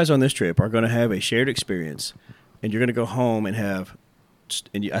changed. You guys on this trip are going to have a shared experience, and you're going to go home and have.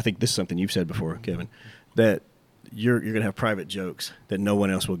 And I think this is something you've said before, Kevin, that you're going to have private jokes that no one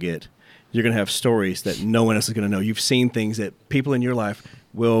else will get. You're going to have stories that no one else is going to know. You've seen things that people in your life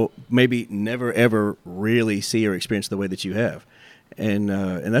will maybe never, ever really see or experience the way that you have. And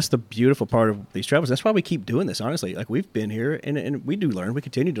that's the beautiful part of these travels. That's why we keep doing this, honestly. Like, we've been here, and we do learn. We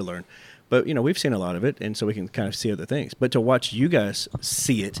continue to learn. But, we've seen a lot of it, and so we can kind of see other things. But to watch you guys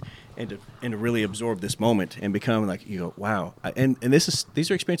see it and to really absorb this moment and become like, wow. And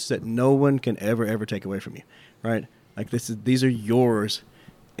these are experiences that no one can ever take away from you, right? Like, these are yours,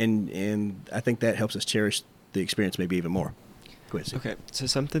 and I think that helps us cherish the experience maybe even more. Go ahead, Steve. Okay, so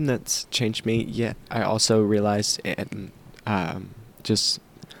something that's changed me, I also realized just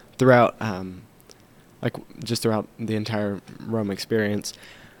throughout the entire Rome experience.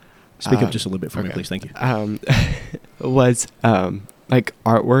 Speak up just a little bit for me, please. Thank you. Was like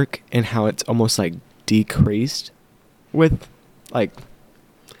artwork and how it's almost like decreased with like.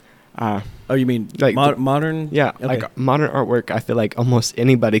 Oh, you mean like modern? Yeah, okay. like modern artwork. I feel like almost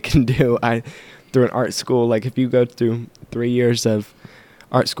anybody can do. Through an art school, like if you go through 3 years of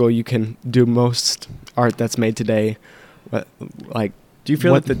art school, you can do most art that's made today. But like, do you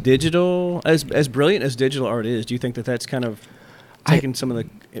feel that the digital, as brilliant as digital art is, do you think that that's kind of taking some of the,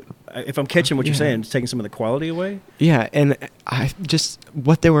 if I'm catching what you're saying, it's taking some of the quality away? Yeah, and I just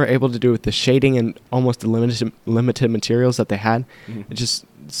what they were able to do with the shading and almost the limited materials that they had, it's just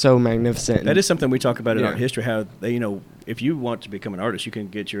so magnificent. That is something we talk about in art history. How they, if you want to become an artist, you can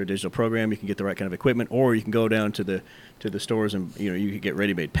get your digital program, you can get the right kind of equipment, or you can go down to the stores and you can get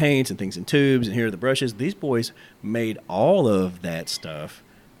ready-made paints and things in tubes, and here are the brushes. These boys made all of that stuff,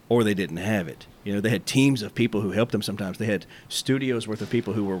 or they didn't have it. They had teams of people who helped them sometimes. They had studios worth of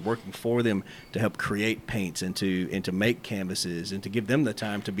people who were working for them to help create paints and to make canvases and to give them the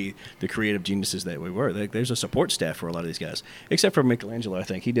time to be the creative geniuses that we were. There's a support staff for a lot of these guys, except for Michelangelo, I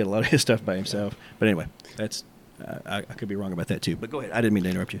think. He did a lot of his stuff by himself. But anyway, that's I could be wrong about that too. But go ahead. I didn't mean to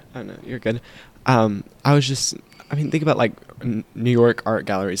interrupt you. Oh, no, you're good. Think about like New York art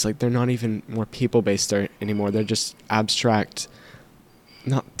galleries. Like, they're not even more people-based art anymore. They're just abstract,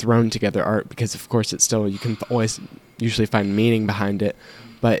 not thrown together art, because of course it's still, you can always usually find meaning behind it,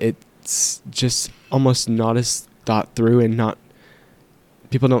 but it's just almost not as thought through, and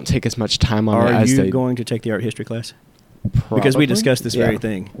people don't take as much time on it as they. Are you going to take the art history class? Probably? Because we discussed this very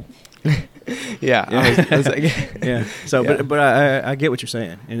thing. Yeah. I was like yeah. So, yeah. But I get what you're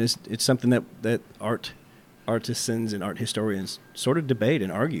saying, and it's something that artisans and art historians sort of debate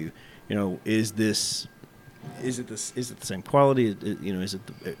and argue. Is it the same quality? Is it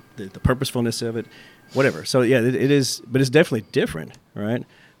the purposefulness of it? Whatever. So yeah, it is, but it's definitely different, right?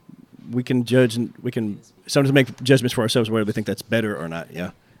 We can judge and we can sometimes make judgments for ourselves whether we think that's better or not. Yeah.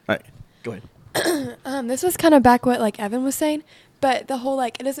 All right. Go ahead. This was kind of back what like Evan was saying, but the whole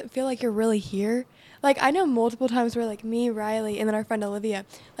like it doesn't feel like you're really here. Like, I know multiple times where, like, me, Riley, and then our friend Olivia,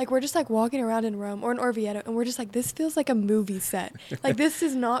 like, we're just, like, walking around in Rome or in Orvieto, and we're just like, this feels like a movie set. Like, this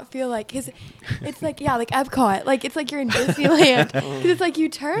does not feel like it's like, yeah, like Epcot. Like, it's like you're in Disneyland. Because it's like you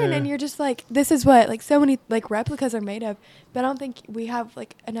turn and you're just like, this is what, like, so many, like, replicas are made of. But I don't think we have,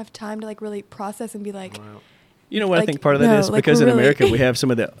 like, enough time to, like, really process and be like. Wow. You know what I think part of that is? Like, because in America we have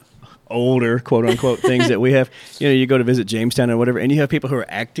some of the older, quote-unquote, things that we have. You go to visit Jamestown or whatever, and you have people who are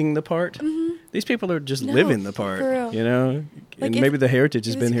acting the part. Mm-hmm. These people are just living the part, like, and maybe the heritage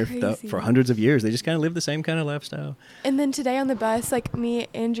has been here for hundreds of years. They just kind of live the same kind of lifestyle. And then today on the bus, like me,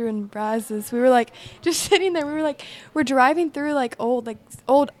 Andrew, and Brazos, we were like just sitting there. We were like, we're driving through like older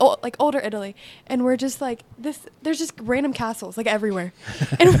Italy, and we're just like this. There's just random castles like everywhere,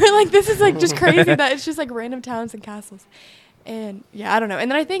 and we're like, this is like just crazy that it's just like random towns and castles. And yeah, I don't know.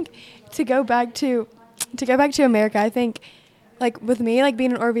 And then I think to go back to America, I think. Like, with me, like, being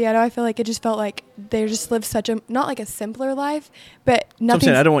in Orvieto, I feel like it just felt like they just lived such a, not like a simpler life, but nothing.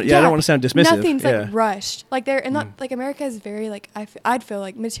 I don't want to sound dismissive. Nothing's, like, rushed. Like, they're, and not, like, America is very, like, I'd feel,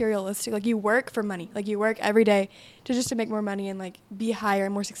 like, materialistic. Like, you work for money. Like, you work every day to make more money and, like, be higher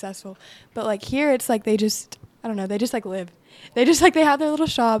and more successful. But, like, here, it's, like, they just, I don't know, they just, like, live. They just, like, they have their little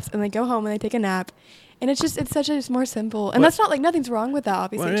shops, and they go home, and they take a nap. And it's more simple. And that's not like nothing's wrong with that,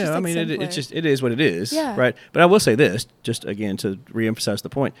 obviously. Well, it's just, I mean, it is what it is. Yeah. Right. But I will say this, just again to reemphasize the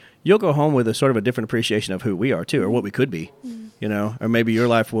point. You'll go home with a sort of a different appreciation of who we are too, or what we could be. Or maybe your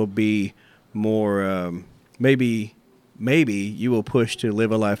life will be more. Maybe you will push to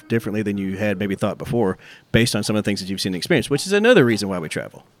live a life differently than you had maybe thought before, based on some of the things that you've seen and experienced, which is another reason why we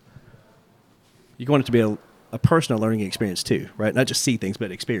travel. You want it to be a personal learning experience too, right? Not just see things,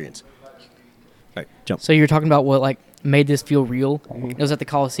 but experience. Right, jump. So you're talking about what, like, made this feel real. It was at the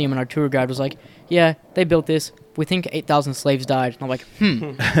Coliseum, and our tour guide was like, "Yeah, they built this. We think 8,000 slaves died." And I'm like,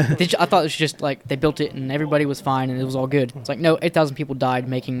 I thought it was just like they built it and everybody was fine and it was all good. It's like, no, 8,000 people died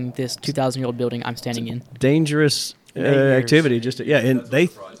making this 2,000-year-old building I'm standing in. Dangerous activity. And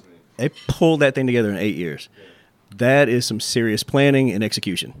they pulled that thing together in 8 years. That is some serious planning and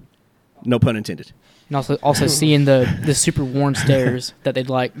execution. No pun intended. And also seeing the super worn stairs that they'd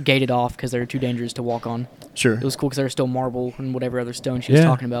like gated off because they were too dangerous to walk on. Sure. It was cool because there was still marble and whatever other stone she was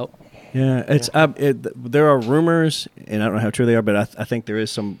talking about. Yeah, there are rumors, and I don't know how true they are, but I think there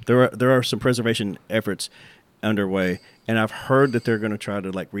are some preservation efforts underway, and I've heard that they're going to try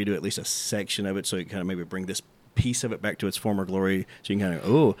to like redo at least a section of it, so you kind of maybe bring this piece of it back to its former glory, so you can kind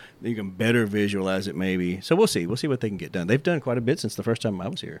of you can better visualize it maybe. So we'll see what they can get done. They've done quite a bit since the first time I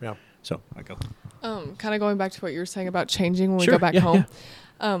was here. Yeah. So I go. Kind of going back to what you were saying about changing when we go back home.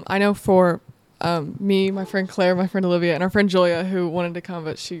 Yeah. I know for me, my friend Claire, my friend Olivia, and our friend Julia, who wanted to come,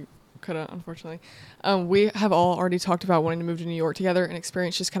 but she couldn't, unfortunately. We have all already talked about wanting to move to New York together and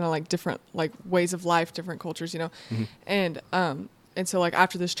experience just kind of like different like ways of life, different cultures, and so like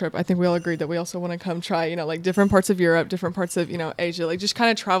after this trip, I think we all agreed that we also want to come try, like different parts of Europe, different parts of, Asia, like just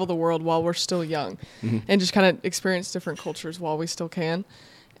kind of travel the world while we're still young and just kind of experience different cultures while we still can.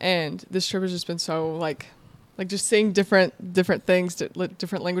 And this trip has just been so like just seeing different things,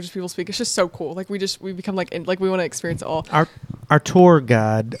 different languages people speak. It's just so cool. Like we become like we want to experience it all. Our tour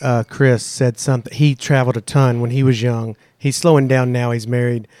guide, Chris, said something. He traveled a ton when he was young. He's slowing down now. He's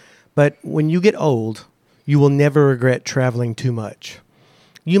married. But when you get old, you will never regret traveling too much.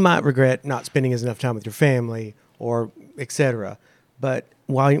 You might regret not spending enough time with your family or etc. But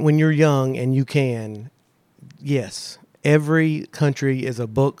when you're young and you can, yes, every country is a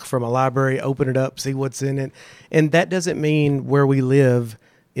book from a library. Open it up, see what's in it. And that doesn't mean where we live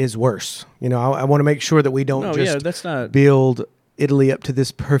is worse. I want to make sure that we don't build Italy up to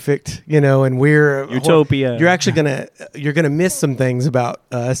this perfect, and we're utopia. You're actually you're gonna miss some things about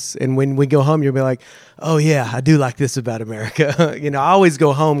us, and when we go home, you'll be like, oh yeah, I do like this about America. I always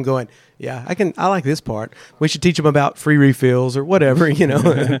go home going, yeah, I like this part. We should teach them about free refills or whatever,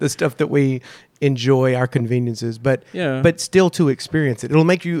 the stuff that we enjoy, our conveniences, but still to experience it. It'll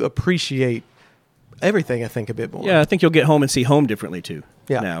make you appreciate everything, I think, a bit more. Yeah, I think you'll get home and see home differently too.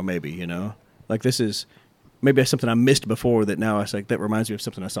 Yeah. Now maybe, like this is. Maybe that's something I missed before that now I was like, that reminds me of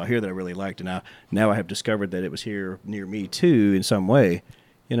something I saw here that I really liked. And now I have discovered that it was here near me too in some way,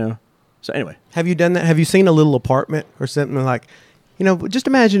 So anyway. Have you done that? Have you seen a little apartment or something like, just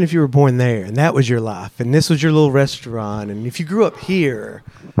imagine if you were born there and that was your life and this was your little restaurant. And if you grew up here,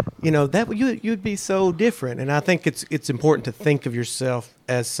 that you'd be so different. And I think it's important to think of yourself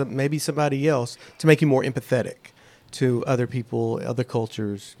as maybe somebody else to make you more empathetic to other people, other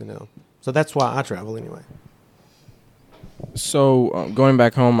cultures, So that's why I travel anyway. So going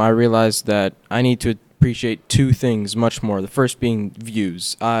back home, I realized that I need to appreciate two things much more. The first being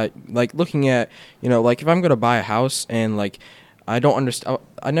views. Like looking at, like if I'm going to buy a house and like I don't understand,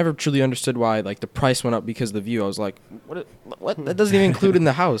 I never truly understood why like the price went up because of the view. I was like, what? That doesn't even include in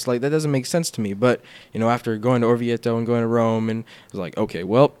the house. Like that doesn't make sense to me. But after going to Orvieto and going to Rome, and I was like, okay,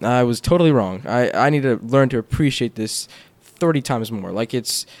 well, I was totally wrong. I need to learn to appreciate this 30 times more. Like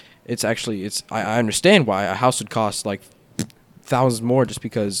I understand why a house would cost like thousands more just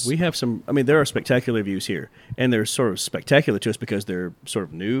because we have there are spectacular views here, and they're sort of spectacular to us because they're sort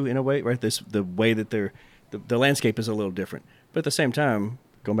of new in a way, right? The way that the landscape is a little different, but at the same time,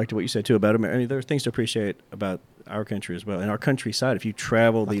 going back to what you said too about America, there are things to appreciate about our country as well, and our countryside. If you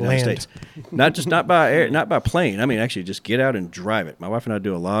travel the United States, not by air, not by plane. Actually, just get out and drive it. My wife and I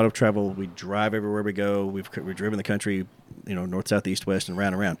do a lot of travel. We drive everywhere we go. We've driven the country, north, south, east, west, and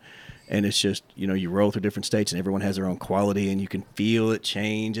around. And it's just, you roll through different states and everyone has their own quality and you can feel it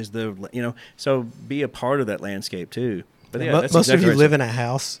change as so be a part of that landscape too. But most of you live in a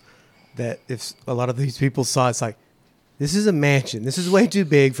house that if a lot of these people saw, it's like, this is a mansion. This is way too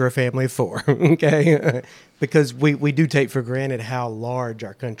big for a family of four, okay? Because we do take for granted how large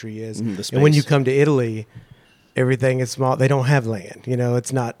our country is. And when you come to Italy, everything is small. They don't have land.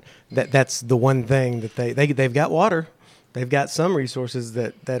 It's not that's the one thing that they've got water. They've got some resources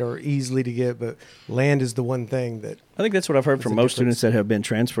that are easily to get, but land is the one thing that... I think that's what I've heard from most students that have been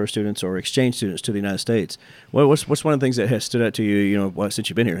transfer students or exchange students to the United States. Well, what's one of the things that has stood out to you, since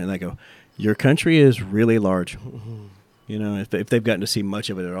you've been here? And they go, your country is really large. Mm-hmm. If they've gotten to see much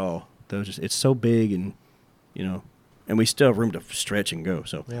of it at all, it's so big and, and we still have room to stretch and go.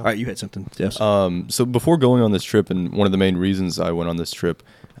 So, All right, you had something. Yes. So before going on this trip, and one of the main reasons I went on this trip,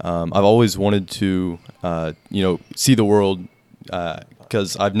 I've always wanted to, see the world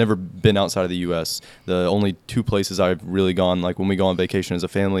because I've never been outside of the U.S. The only two places I've really gone, like when we go on vacation as a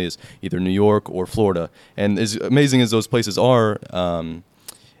family, is either New York or Florida. And as amazing as those places are,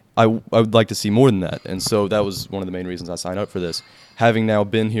 I would like to see more than that. And so that was one of the main reasons I signed up for this. Having now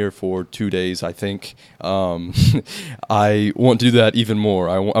been here for 2 days, I think I want to do that even more.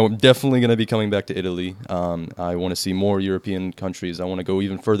 I'm definitely going to be coming back to Italy. I want to see more European countries. I want to go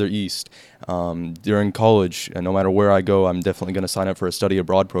even further east. During college, and no matter where I go, I'm definitely going to sign up for a study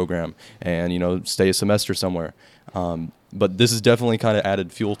abroad program and, stay a semester somewhere. But this is definitely kind of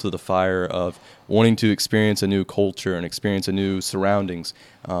added fuel to the fire of wanting to experience a new culture and experience a new surroundings.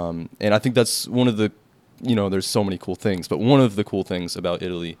 And I think that's one of the, there's so many cool things, but one of the cool things about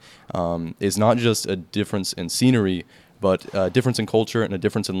Italy is not just a difference in scenery, but a difference in culture and a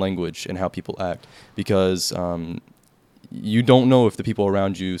difference in language and how people act. Because you don't know if the people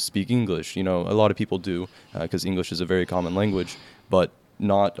around you speak English. A lot of people do, because English is a very common language, but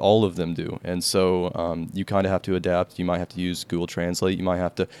not all of them do. And so you kind of have to adapt. You might have to use Google Translate. You might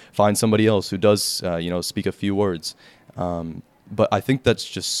have to find somebody else who does, speak a few words. But I think that's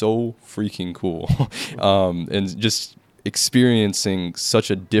just so freaking cool. And just experiencing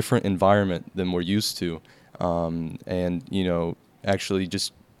such a different environment than we're used to. And, actually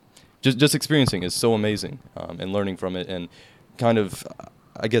just experiencing is so amazing, and learning from it, and kind of,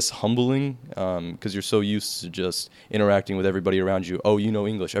 I guess, humbling, because you're so used to just interacting with everybody around you. Oh, you know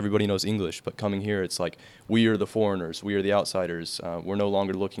English. Everybody knows English. But coming here, it's like we are the foreigners. We are the outsiders. We're no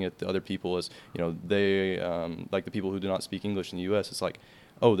longer looking at the other people as, they, like the people who do not speak English in the U.S. It's like,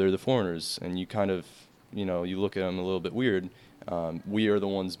 oh, they're the foreigners. And you kind of, you look at them a little bit weird. We are the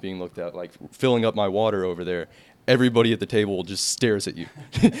ones being looked at, like filling up my water over there. Everybody at the table just stares at you,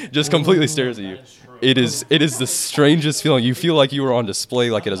 just completely stares at you. It is the strangest feeling. You feel like you were on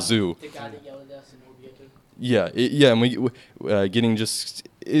display, like at a zoo. Yeah, and we getting just,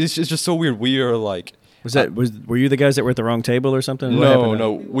 it's just so weird. We are like, were you the guys that were at the wrong table or something?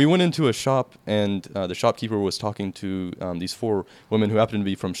 No. We went into a shop, and the shopkeeper was talking to these 4 women who happened to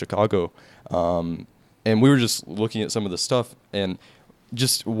be from Chicago, and we were just looking at some of the stuff, and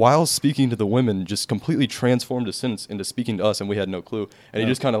just while speaking to the women, just completely transformed a sentence into speaking to us, and we had no clue. And he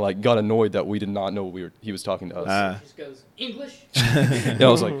just kind of like got annoyed that we did not know he was talking to us. He just goes, English? And I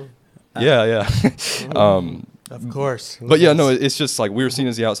was like, yeah. Of course. But yeah, no, it's just like we're seen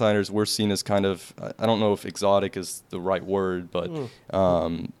as the outsiders. We're seen as kind of, I don't know if exotic is the right word, but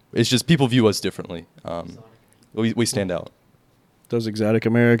it's just people view us differently. We stand out. Those exotic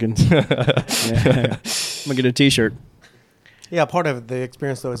Americans. Yeah. I'm going to get a T-shirt. Yeah, part of the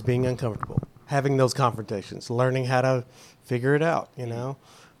experience, though, is being uncomfortable, having those confrontations, learning how to figure it out, and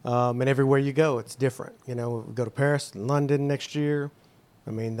everywhere you go, it's different. We go to Paris and London next year.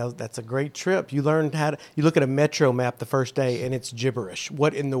 I mean, that's a great trip. You learn you look at a metro map the first day, and it's gibberish.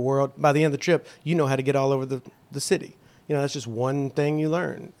 What in the world? By the end of the trip, you know how to get all over the city. That's just one thing you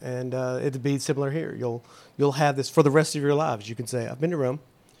learn, and it'd be similar here. You'll have this for the rest of your lives. You can say, I've been to Rome.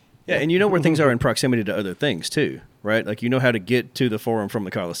 Yeah, and you know where things are in proximity to other things, too, right? Like, you know how to get to the Forum from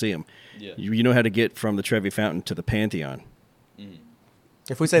the Colosseum. Yeah. You know how to get from the Trevi Fountain to the Pantheon. Mm.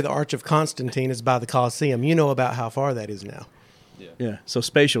 If we say the Arch of Constantine is by the Colosseum, you know about how far that is now. Yeah. So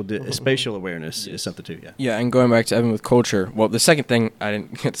spatial awareness is something, too, yeah. Yeah, and going back to Evan with culture, well, the second thing, I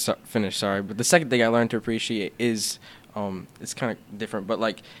didn't get to finish, sorry, but the second thing I learned to appreciate is, it's kind of different, but,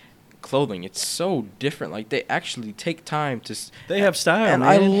 like, clothing, it's so different. Like, they actually take time to they have style, and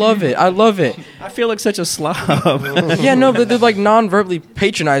man. I love it. I feel like such a slob. Yeah, no, but they're like non-verbally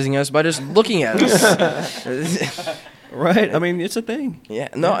patronizing us by just looking at us. Right, I mean, it's a thing. Yeah,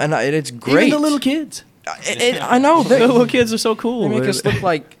 no, and it's great. Even the little kids. I know the little kids are so cool. They make us look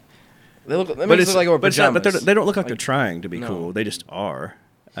like they look like we're pajamas. But they don't look like they're trying to be cool. They just are.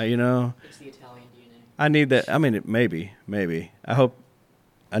 It's the Italian DNA. I need that. I mean, maybe. I hope.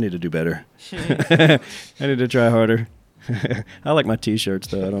 I need to do better. I need to try harder. I like my T-shirts,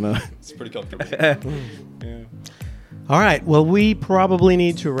 though. I don't know. It's pretty comfortable. Yeah. All right. Well, we probably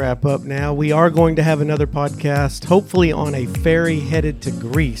need to wrap up now. We are going to have another podcast, hopefully on a ferry headed to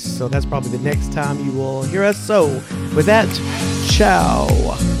Greece. So that's probably the next time you will hear us. So with that, ciao.